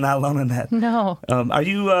 I'm not alone in that. No. Are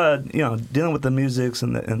you, dealing with the musics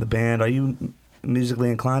and the band? Are you musically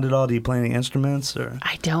inclined at all? Do you play any instruments? Or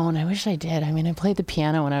I don't. I wish I did. I mean, I played the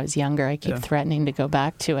piano when I was younger. I keep threatening to go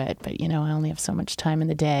back to it, but I only have so much time in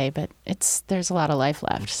the day. But there's a lot of life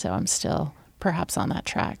left, so I'm still perhaps on that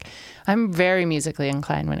track. I'm very musically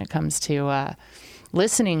inclined when it comes to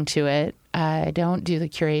listening to it. I don't do the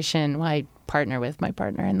curation. Well, I partner with my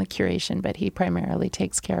partner in the curation, but he primarily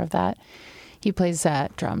takes care of that. He plays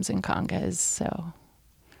drums and congas, so.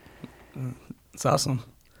 It's awesome.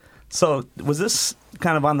 So was this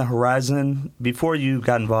kind of on the horizon before you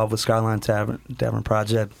got involved with Skyline Tavern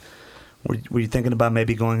Project? Were you thinking about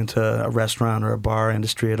maybe going into a restaurant or a bar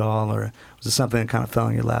industry at all, or was it something that kind of fell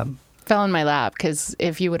in your lap? Fell in my lap, because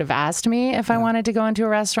if you would have asked me if I wanted to go into a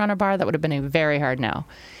restaurant or bar, that would have been a very hard no.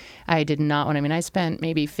 I did not want. I mean, I spent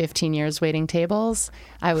maybe 15 years waiting tables.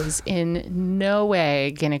 I was in no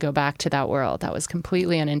way going to go back to that world. That was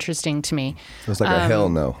completely uninteresting to me. It was like a hell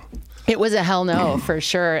no. It was a hell no for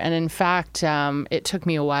sure. And in fact, it took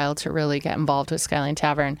me a while to really get involved with Skyline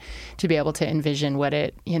Tavern to be able to envision what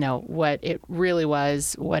it really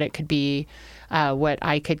was, what it could be, what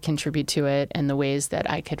I could contribute to it, and the ways that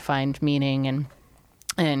I could find meaning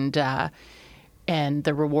and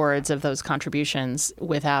the rewards of those contributions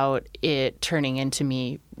without it turning into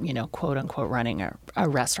me, quote unquote, running a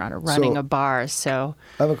restaurant or running a bar. So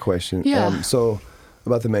I have a question. Yeah. So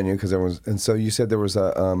about the menu, so you said there was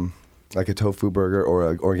like a tofu burger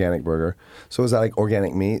or an organic burger. So is that like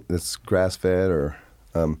organic meat that's grass fed or?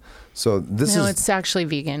 No, it's actually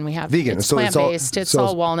vegan. We have vegan. It's so plant-based. It's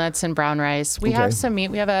all walnuts and brown rice. We Okay. have some meat.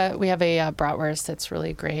 We have a bratwurst that's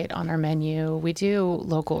really great on our menu. We do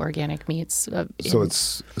local organic meats. So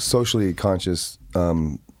it's socially conscious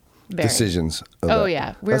decisions.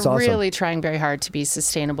 Yeah, we're That's awesome. really trying very hard to be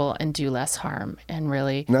sustainable and do less harm. And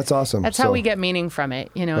really, That's awesome. That's how we get meaning from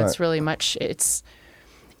it. It's really much. It's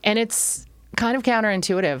kind of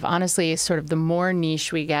counterintuitive, honestly. Sort of the more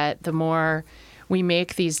niche we get, the more we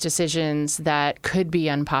make these decisions that could be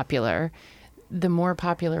unpopular, the more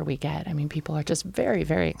popular we get. I mean, people are just very,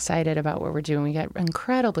 very excited about what we're doing. We get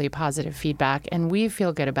incredibly positive feedback, and we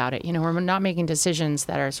feel good about it. We're not making decisions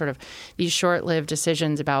that are sort of these short-lived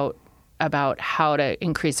decisions about how to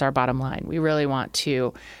increase our bottom line. We really want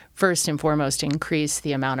to, first and foremost, increase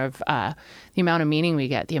the amount of meaning we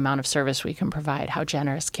get, the amount of service we can provide. How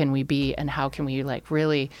generous can we be, and how can we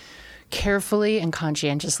really carefully and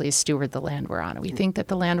conscientiously steward the land we're on. We think that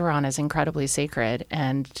the land we're on is incredibly sacred,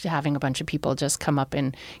 and having a bunch of people just come up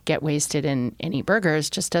and get wasted and eat burgers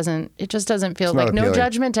just doesn't feel like, no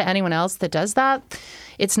judgment to anyone else that does that.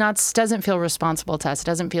 Doesn't feel responsible to us. It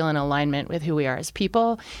doesn't feel in alignment with who we are as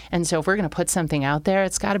people. And so if we're going to put something out there,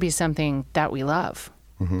 it's got to be something that we love.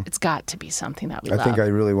 Mm-hmm. It's got to be something that we love. I think I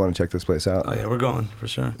really want to check this place out. Oh yeah, we're going for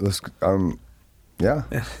sure. Yeah.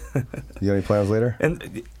 You got any plans later?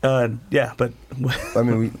 And yeah, but I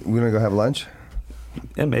mean, we gonna go have lunch?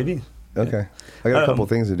 Yeah, maybe. Okay. I got a couple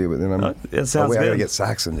things to do, but then it sounds I good. gotta get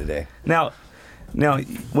Saxon today. Now,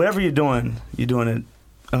 whatever you're doing it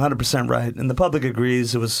 100% right, and the public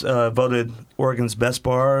agrees. It was voted Oregon's best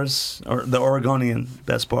bars, or the Oregonian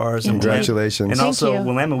best bars. Congratulations! And also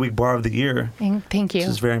Willamette Week Bar of the Year. Thank you. Which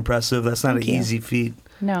is very impressive. That's not an easy feat.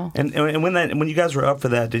 No. And when you guys were up for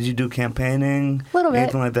that, did you do campaigning? A little bit.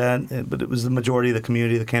 Anything like that? But it was the majority of the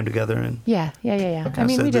community that came together. Yeah. Okay, I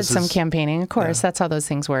mean, we did some campaigning. Of course, that's how those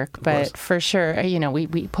things work. But for sure,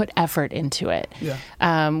 we put effort into it,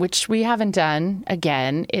 which we haven't done.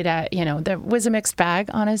 Again, there was a mixed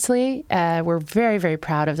bag, honestly. We're very, very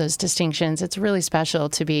proud of those distinctions. It's really special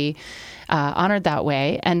to be honored that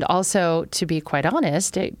way. And also, to be quite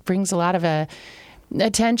honest, it brings a lot of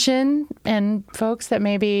attention and folks that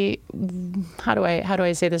maybe, how do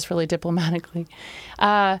I say this really diplomatically?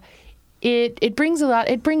 It brings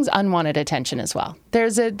unwanted attention as well.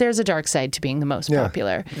 There's a dark side to being the most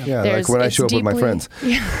popular. Yeah, like when I show up with my friends.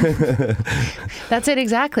 That's it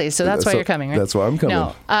exactly. So that's why you're coming, right? That's why I'm coming.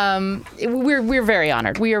 No, we're very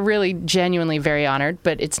honored. We are really genuinely very honored,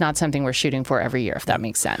 but it's not something we're shooting for every year, if that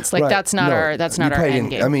makes sense. Like that's not our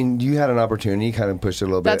end game. I mean, you had an opportunity, you kind of pushed it a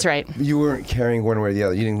little bit. That's right. You weren't carrying one way or the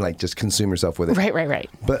other. You didn't just consume yourself with it. Right.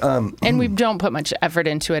 But and we don't put much effort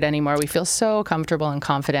into it anymore. We feel so comfortable and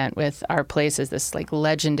confident with our place as this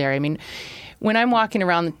legendary. I mean, when I'm walking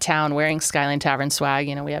around the town wearing Skyline Tavern swag,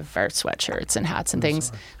 we have our sweatshirts and hats and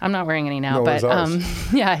things. I'm not wearing any now, but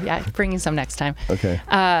yeah, bring you some next time. Okay.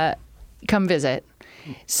 Come visit.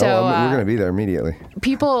 So we're going to be there immediately.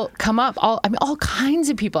 People come up, all kinds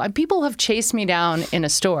of people. People have chased me down in a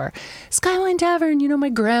store. Skyline Tavern, my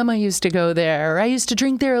grandma used to go there, or I used to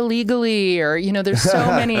drink there illegally, or there's so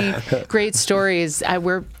many great stories.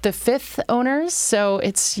 We're the fifth owners, so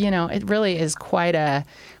it's it really is quite a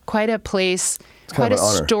place. It's quite a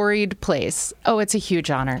storied place. Oh, it's a huge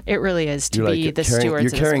honor. It really is to be the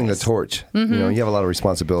stewards. You're carrying the torch. Mm-hmm. You have a lot of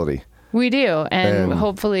responsibility. We do, and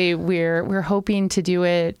hopefully we're hoping to do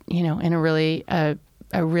it, in a really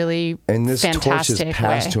fantastic way. And this torch is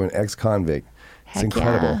passed to an ex-convict. It's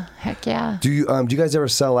incredible. Heck yeah. Do you guys ever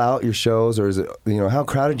sell out your shows, or is it how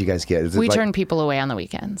crowded do you guys get? We turn people away on the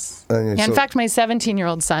weekends. In fact, my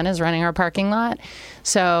 17-year-old son is running our parking lot,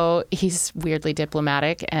 so he's weirdly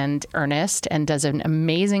diplomatic and earnest, and does an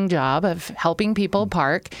amazing job of helping people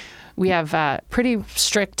park. We have pretty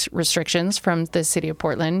strict restrictions from the city of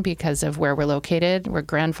Portland because of where we're located. We're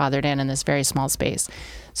grandfathered in this very small space.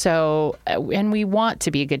 So, and we want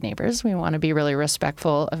to be good neighbors. We want to be really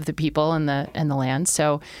respectful of the people and the land.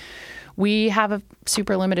 So we have a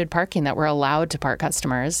super limited parking that we're allowed to park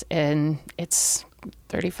customers, and it's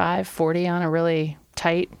 35, 40 on a really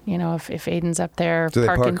tight, if Aiden's up there Do they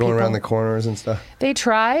parking park going people. around the corners and stuff? They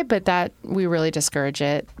try, but that we really discourage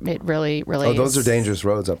it. It really Oh, those are dangerous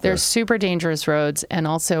roads up there. They're super dangerous roads, and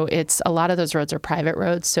also a lot of those roads are private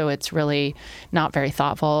roads, so it's really not very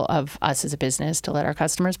thoughtful of us as a business to let our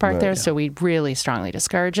customers park there. So we really strongly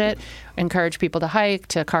discourage it. Encourage people to hike,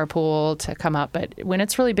 to carpool, to come up, but when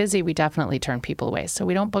it's really busy, we definitely turn people away. So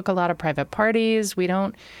we don't book a lot of private parties. We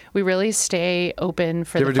really stay open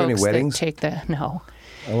for Do you the ever do any folks weddings? that take the no.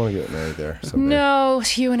 I want to get married there someday. No,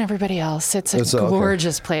 you and everybody else. It's a okay.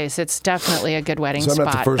 gorgeous place. It's definitely a good wedding So I'm spot.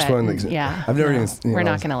 not the first but, one that- yeah, I've never even- We're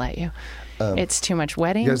not going to let you. It's too much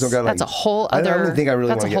weddings. You guys don't got, that's a whole other. I don't even think I really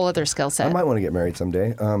That's a wanna whole get- other skill set. I might want to get married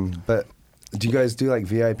someday. But do you guys do like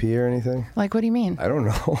VIP or anything? Like, what do you mean? I don't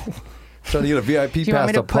know. Trying to get a VIP Do you pass want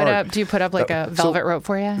me to park. put up? Do you put up like a velvet rope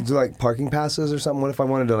for you? Do like parking passes or something? What if I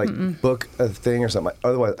wanted to like book a thing or something?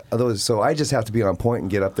 Otherwise, so I just have to be on point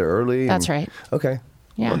and get up there early. That's right. Okay.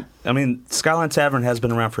 Yeah. I mean, Skyline Tavern has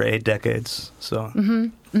been around for 8 decades. So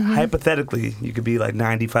hypothetically, you could be like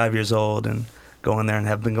 95 years old and go in there and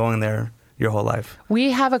have been going there your whole life.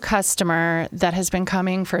 We have a customer that has been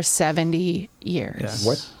coming for 70 years. Yeah.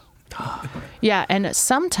 What? Yeah, and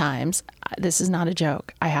sometimes, this is not a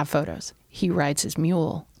joke, I have photos. He rides his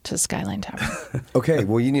mule to Skyline Tavern. Okay.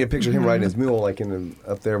 Well, you need a picture of him riding his mule, like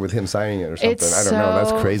up there with him signing it or something. It's I don't know.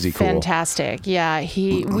 That's crazy cool. Fantastic. Yeah,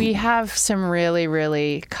 we have some really,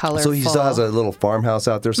 really colorful. So he still has a little farmhouse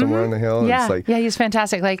out there somewhere on the hill. And Yeah, it's like, yeah, he's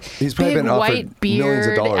fantastic. Like He's probably big been offered white beard. millions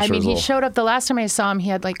of dollars I for mean, his he little- showed up the last time I saw him. He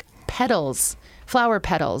had like petals, flower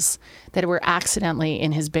petals that were accidentally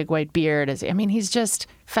in his big white beard. He's just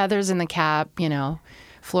feathers in the cap.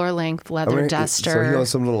 Floor length leather duster. So he owns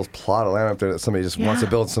some little plot of land up there that somebody just wants to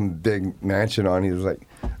build some big mansion on. He was like,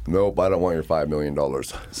 "Nope, I don't want your $5 million."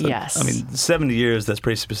 So, Yes. I mean, 70 years, that's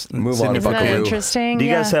pretty specific. Move on, Isn't that buckaroo. interesting? Do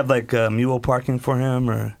you guys Yeah. have like mule parking for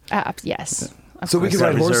him? Or Yes. So we course. can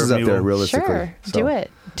ride Reserve horses up there mule. realistically. Sure. So,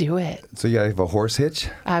 Do it. So you have a horse hitch?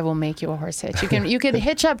 I will make you a horse hitch. You could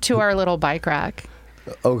hitch up to our little bike rack.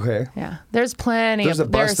 Okay. Yeah, there's plenty. There's a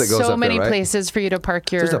bus there's that goes so up many there, right? places for you to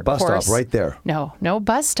park your There's a bus horse. stop right there. No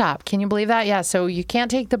bus stop. Can you believe that? Yeah, so you can't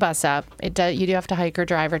take the bus up. You do have to hike or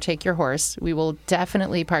drive or take your horse. We will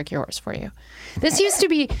definitely park your horse for you. This used to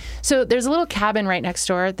be, so there's a little cabin right next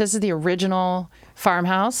door. This is the original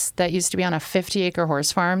farmhouse that used to be on a 50-acre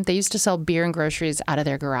horse farm. They used to sell beer and groceries out of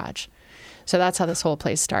their garage. So that's how this whole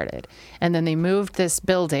place started. And then they moved this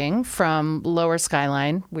building from Lower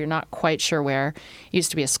Skyline. We're not quite sure where. It used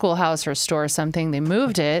to be a schoolhouse or a store or something. They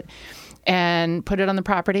moved it and put it on the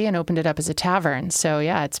property and opened it up as a tavern. So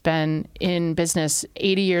yeah, it's been in business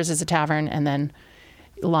 80 years as a tavern, and then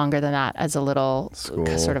longer than that as a little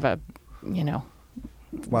sort of a,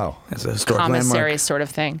 Wow. as a historic commissary landmark? sort of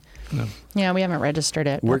thing. Yeah, we haven't registered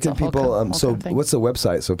it. Where That's can a whole people? whole So thing. what's the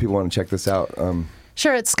website? So people want to check this out.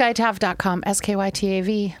 Sure, it's skytav.com,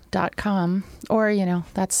 skytav.com, or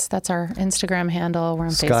that's our Instagram handle. We're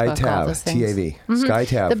on Facebook, all those SkyTav, things. TAV,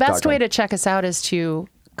 SkyTav. The best way to check us out is to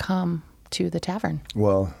come to the tavern.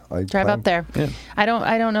 Well, I Drive plan- up there. Yeah. I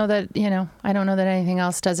don't know that I don't know that anything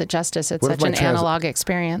else does it justice. It's What if such my an analog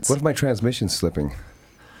experience. What if my transmission's slipping?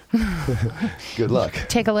 Good luck.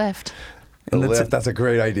 Take a lift. A And the lift, that's a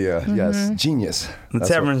great idea. Yes, genius. The That's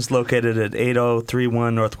tavern is located at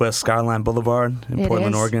 8031 Northwest Skyline Boulevard in It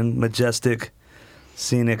Portland, is. Oregon. Majestic,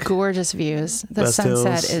 scenic. Gorgeous views. The Best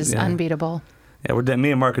sunset hills, is yeah. unbeatable. Yeah, me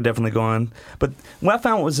and Mark are definitely going. But what I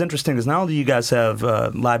found was interesting is not only do you guys have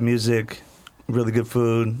live music, really good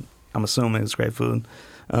food. I'm assuming it's great food.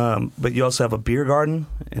 But you also have a beer garden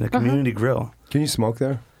and a community grill. Can you smoke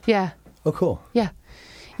there? Yeah. Oh, cool.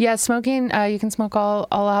 Yeah, smoking, you can smoke all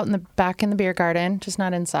out in the back in the beer garden, just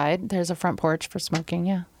not inside. There's a front porch for smoking,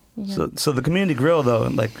 yeah. So the community grill, though,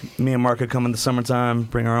 like me and Mark could come in the summertime,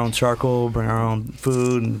 bring our own charcoal, bring our own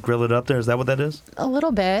food, and grill it up there. Is that what that is? A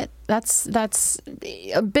little bit. That's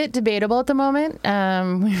a bit debatable at the moment.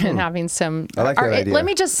 We've been having some. I like that idea. Let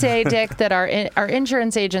me just say, Dick, that our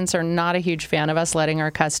insurance agents are not a huge fan of us letting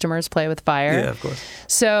our customers play with fire. Yeah, of course.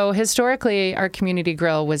 So historically, our community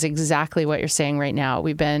grill was exactly what you're saying right now.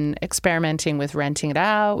 We've been experimenting with renting it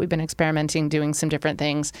out. We've been experimenting doing some different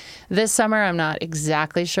things. This summer, I'm not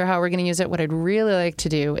exactly sure how we're going to use it. What I'd really like to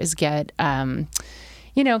do is get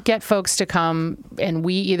get folks to come, and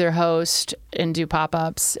we either host and do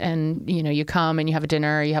pop-ups, and, you come and you have a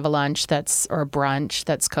dinner, you have a lunch or a brunch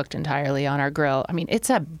that's cooked entirely on our grill. I mean, it's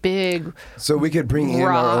a big So we could bring in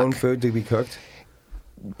our own food to be cooked?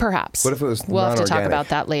 Perhaps. What if it was We'll have to talk about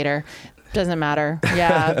that later. Doesn't matter.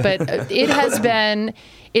 Yeah, but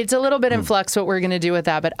it's a little bit in flux what we're going to do with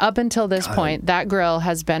that. But up until this point, that grill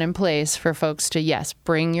has been in place for folks to, yes,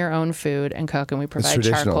 bring your own food and cook, and we provide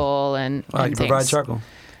charcoal and you things. Provide charcoal?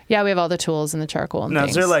 Yeah, we have all the tools and the charcoal and now,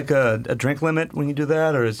 things. Is there like a drink limit when you do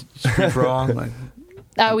that, or is it free for all?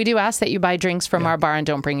 We do ask that you buy drinks from our bar and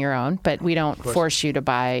don't bring your own, but we don't force you to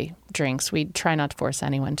buy drinks. We try not to force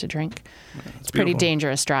anyone to drink. It's a pretty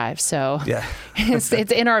dangerous drive, so it's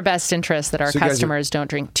in our best interest that our customers don't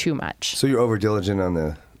drink too much. So you're over diligent on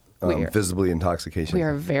the visibly intoxication. We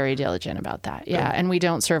are very diligent about that, and we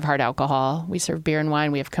don't serve hard alcohol. We serve beer and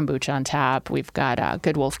wine. We have kombucha on tap. We've got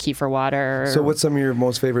Good Wolf Kefir water. So what's some of your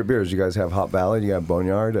most favorite beers? You guys have Hop Valley? Do you have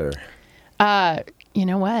Boneyard? Or? You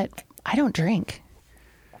know what? I don't drink.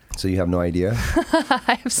 So you have no idea?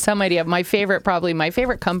 I have some idea. My favorite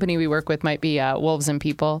company we work with might be Wolves and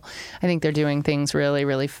People. I think they're doing things really,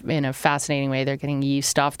 really in a fascinating way. They're getting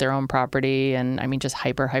yeast off their own property, and I mean, just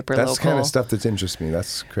hyper local. That's the kind of stuff that interests me.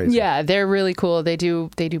 That's crazy. Yeah, they're really cool. They do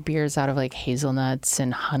beers out of like hazelnuts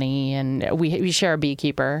and honey, and we share a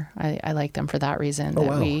beekeeper. I like them for that reason. Oh,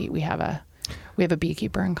 wow. We have a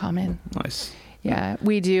beekeeper in common. Nice. Yeah,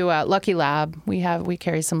 we do Lucky Lab. We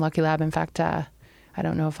carry some Lucky Lab. In fact, I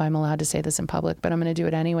don't know if I'm allowed to say this in public, but I'm going to do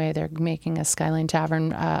it anyway. They're making a Skyline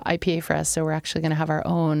Tavern IPA for us, so we're actually going to have our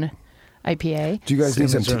own IPA. Do you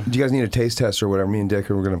guys need a taste test or whatever? Me and Dick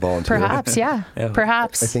are going to volunteer. Perhaps, yeah.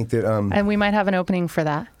 Perhaps. I think that. And we might have an opening for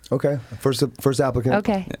that. Okay, first applicant.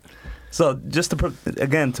 Okay. Yeah. So just to put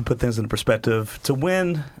things into perspective, to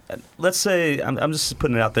win, let's say I'm just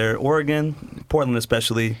putting it out there. Oregon, Portland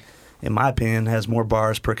especially, in my opinion, has more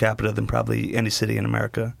bars per capita than probably any city in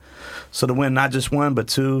America. So to win not just one, but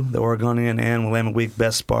two, the Oregonian and Willamette Week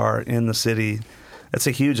Best Bar in the city, that's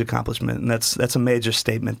a huge accomplishment, and that's a major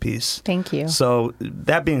statement piece. Thank you. So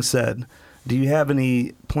that being said, do you have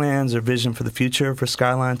any plans or vision for the future for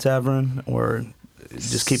Skyline Tavern, or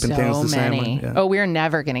just keeping things the same? Yeah. Oh, we're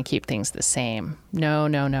never going to keep things the same. No.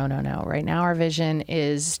 Right now our vision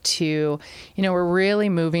is to, we're really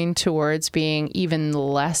moving towards being even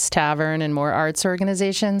less tavern and more arts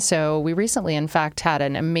organization. So we recently, in fact, had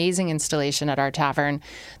an amazing installation at our tavern.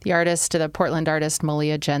 The Portland artist,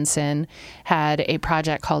 Malia Jensen, had a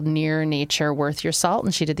project called Near Nature Worth Your Salt,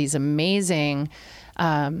 and she did these amazing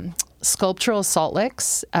sculptural salt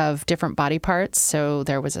licks of different body parts. So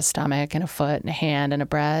there was a stomach and a foot and a hand and a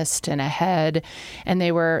breast and a head, and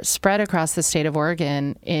they were spread across the state of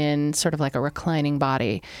Oregon in sort of like a reclining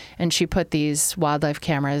body. And she put these wildlife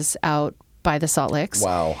cameras out by the salt licks.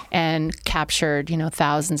 Wow. And captured,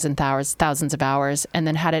 thousands and thousands of hours, and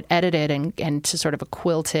then had it edited and to sort of a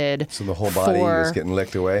quilted. So the whole body is getting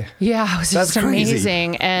licked away? Yeah, it was just crazy.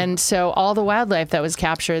 amazing. And so all the wildlife that was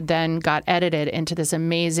captured then got edited into this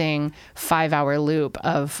amazing 5-hour loop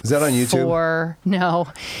of. Is that on YouTube? No,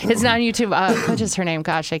 it's not on YouTube. What is her name?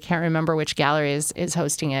 Gosh, I can't remember which gallery is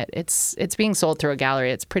hosting it. It's being sold through a gallery.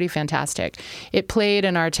 It's pretty fantastic. It played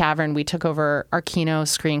in our tavern. We took over our Kino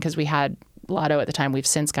screen because we had Lotto at the time. We've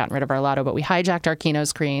since gotten rid of our Lotto, but we hijacked our Kino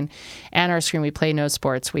screen and our screen. We play no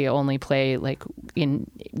sports. We only play like in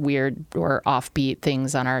weird or offbeat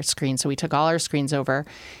things on our screen. So we took all our screens over,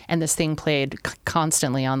 and this thing played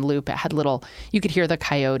constantly on loop. It had you could hear the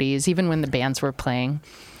coyotes even when the bands were playing.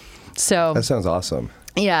 So that sounds awesome.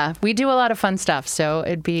 Yeah, we do a lot of fun stuff. So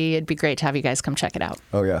it'd be great to have you guys come check it out.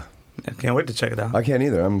 Oh yeah. I can't wait to check it out. I can't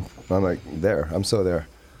either. I'm like there. I'm so there.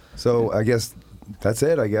 So I guess that's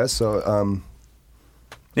it, I guess. So, on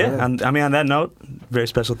that note, very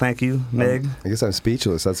special thank you, Meg. I guess I'm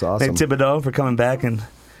speechless. That's awesome. Meg Thibodeaux for coming back and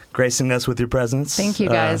gracing us with your presence. Thank you,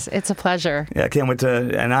 guys. It's a pleasure. Yeah, I can't wait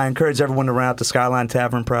and I encourage everyone to run out the Skyline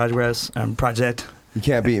Tavern project. You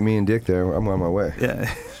can't beat me and Dick there. I'm on my way.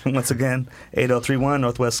 Yeah. Once again, 8031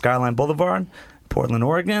 Northwest Skyline Boulevard, Portland,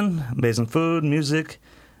 Oregon. Amazing food, music,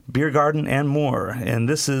 beer garden, and more. And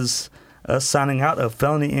this is us signing out of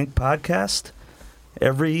Felony Inc. podcast.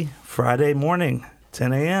 Every Friday morning,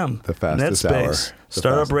 10 a.m. The fastest hour.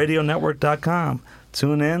 StartupRadioNetwork.com.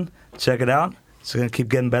 Tune in, check it out. It's going to keep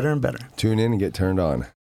getting better and better. Tune in and get turned on.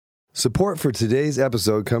 Support for today's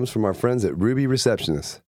episode comes from our friends at Ruby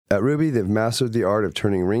Receptionists. At Ruby, they've mastered the art of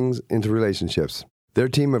turning rings into relationships. Their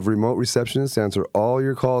team of remote receptionists answer all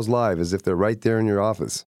your calls live as if they're right there in your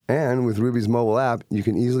office. And with Ruby's mobile app, you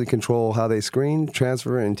can easily control how they screen,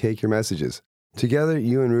 transfer, and take your messages. Together,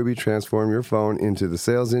 you and Ruby transform your phone into the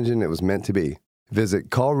sales engine it was meant to be. Visit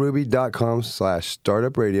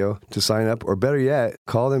callruby.com/startupradio to sign up, or better yet,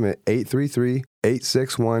 call them at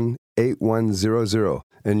 833-861-8100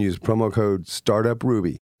 and use promo code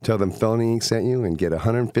StartupRuby. Tell them Felony Inc. sent you and get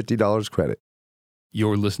 $150 credit.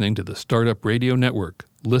 You're listening to the Startup Radio Network.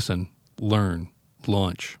 Listen, learn,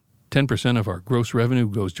 launch. 10% of our gross revenue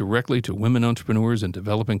goes directly to women entrepreneurs in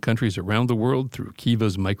developing countries around the world through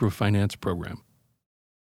Kiva's microfinance program.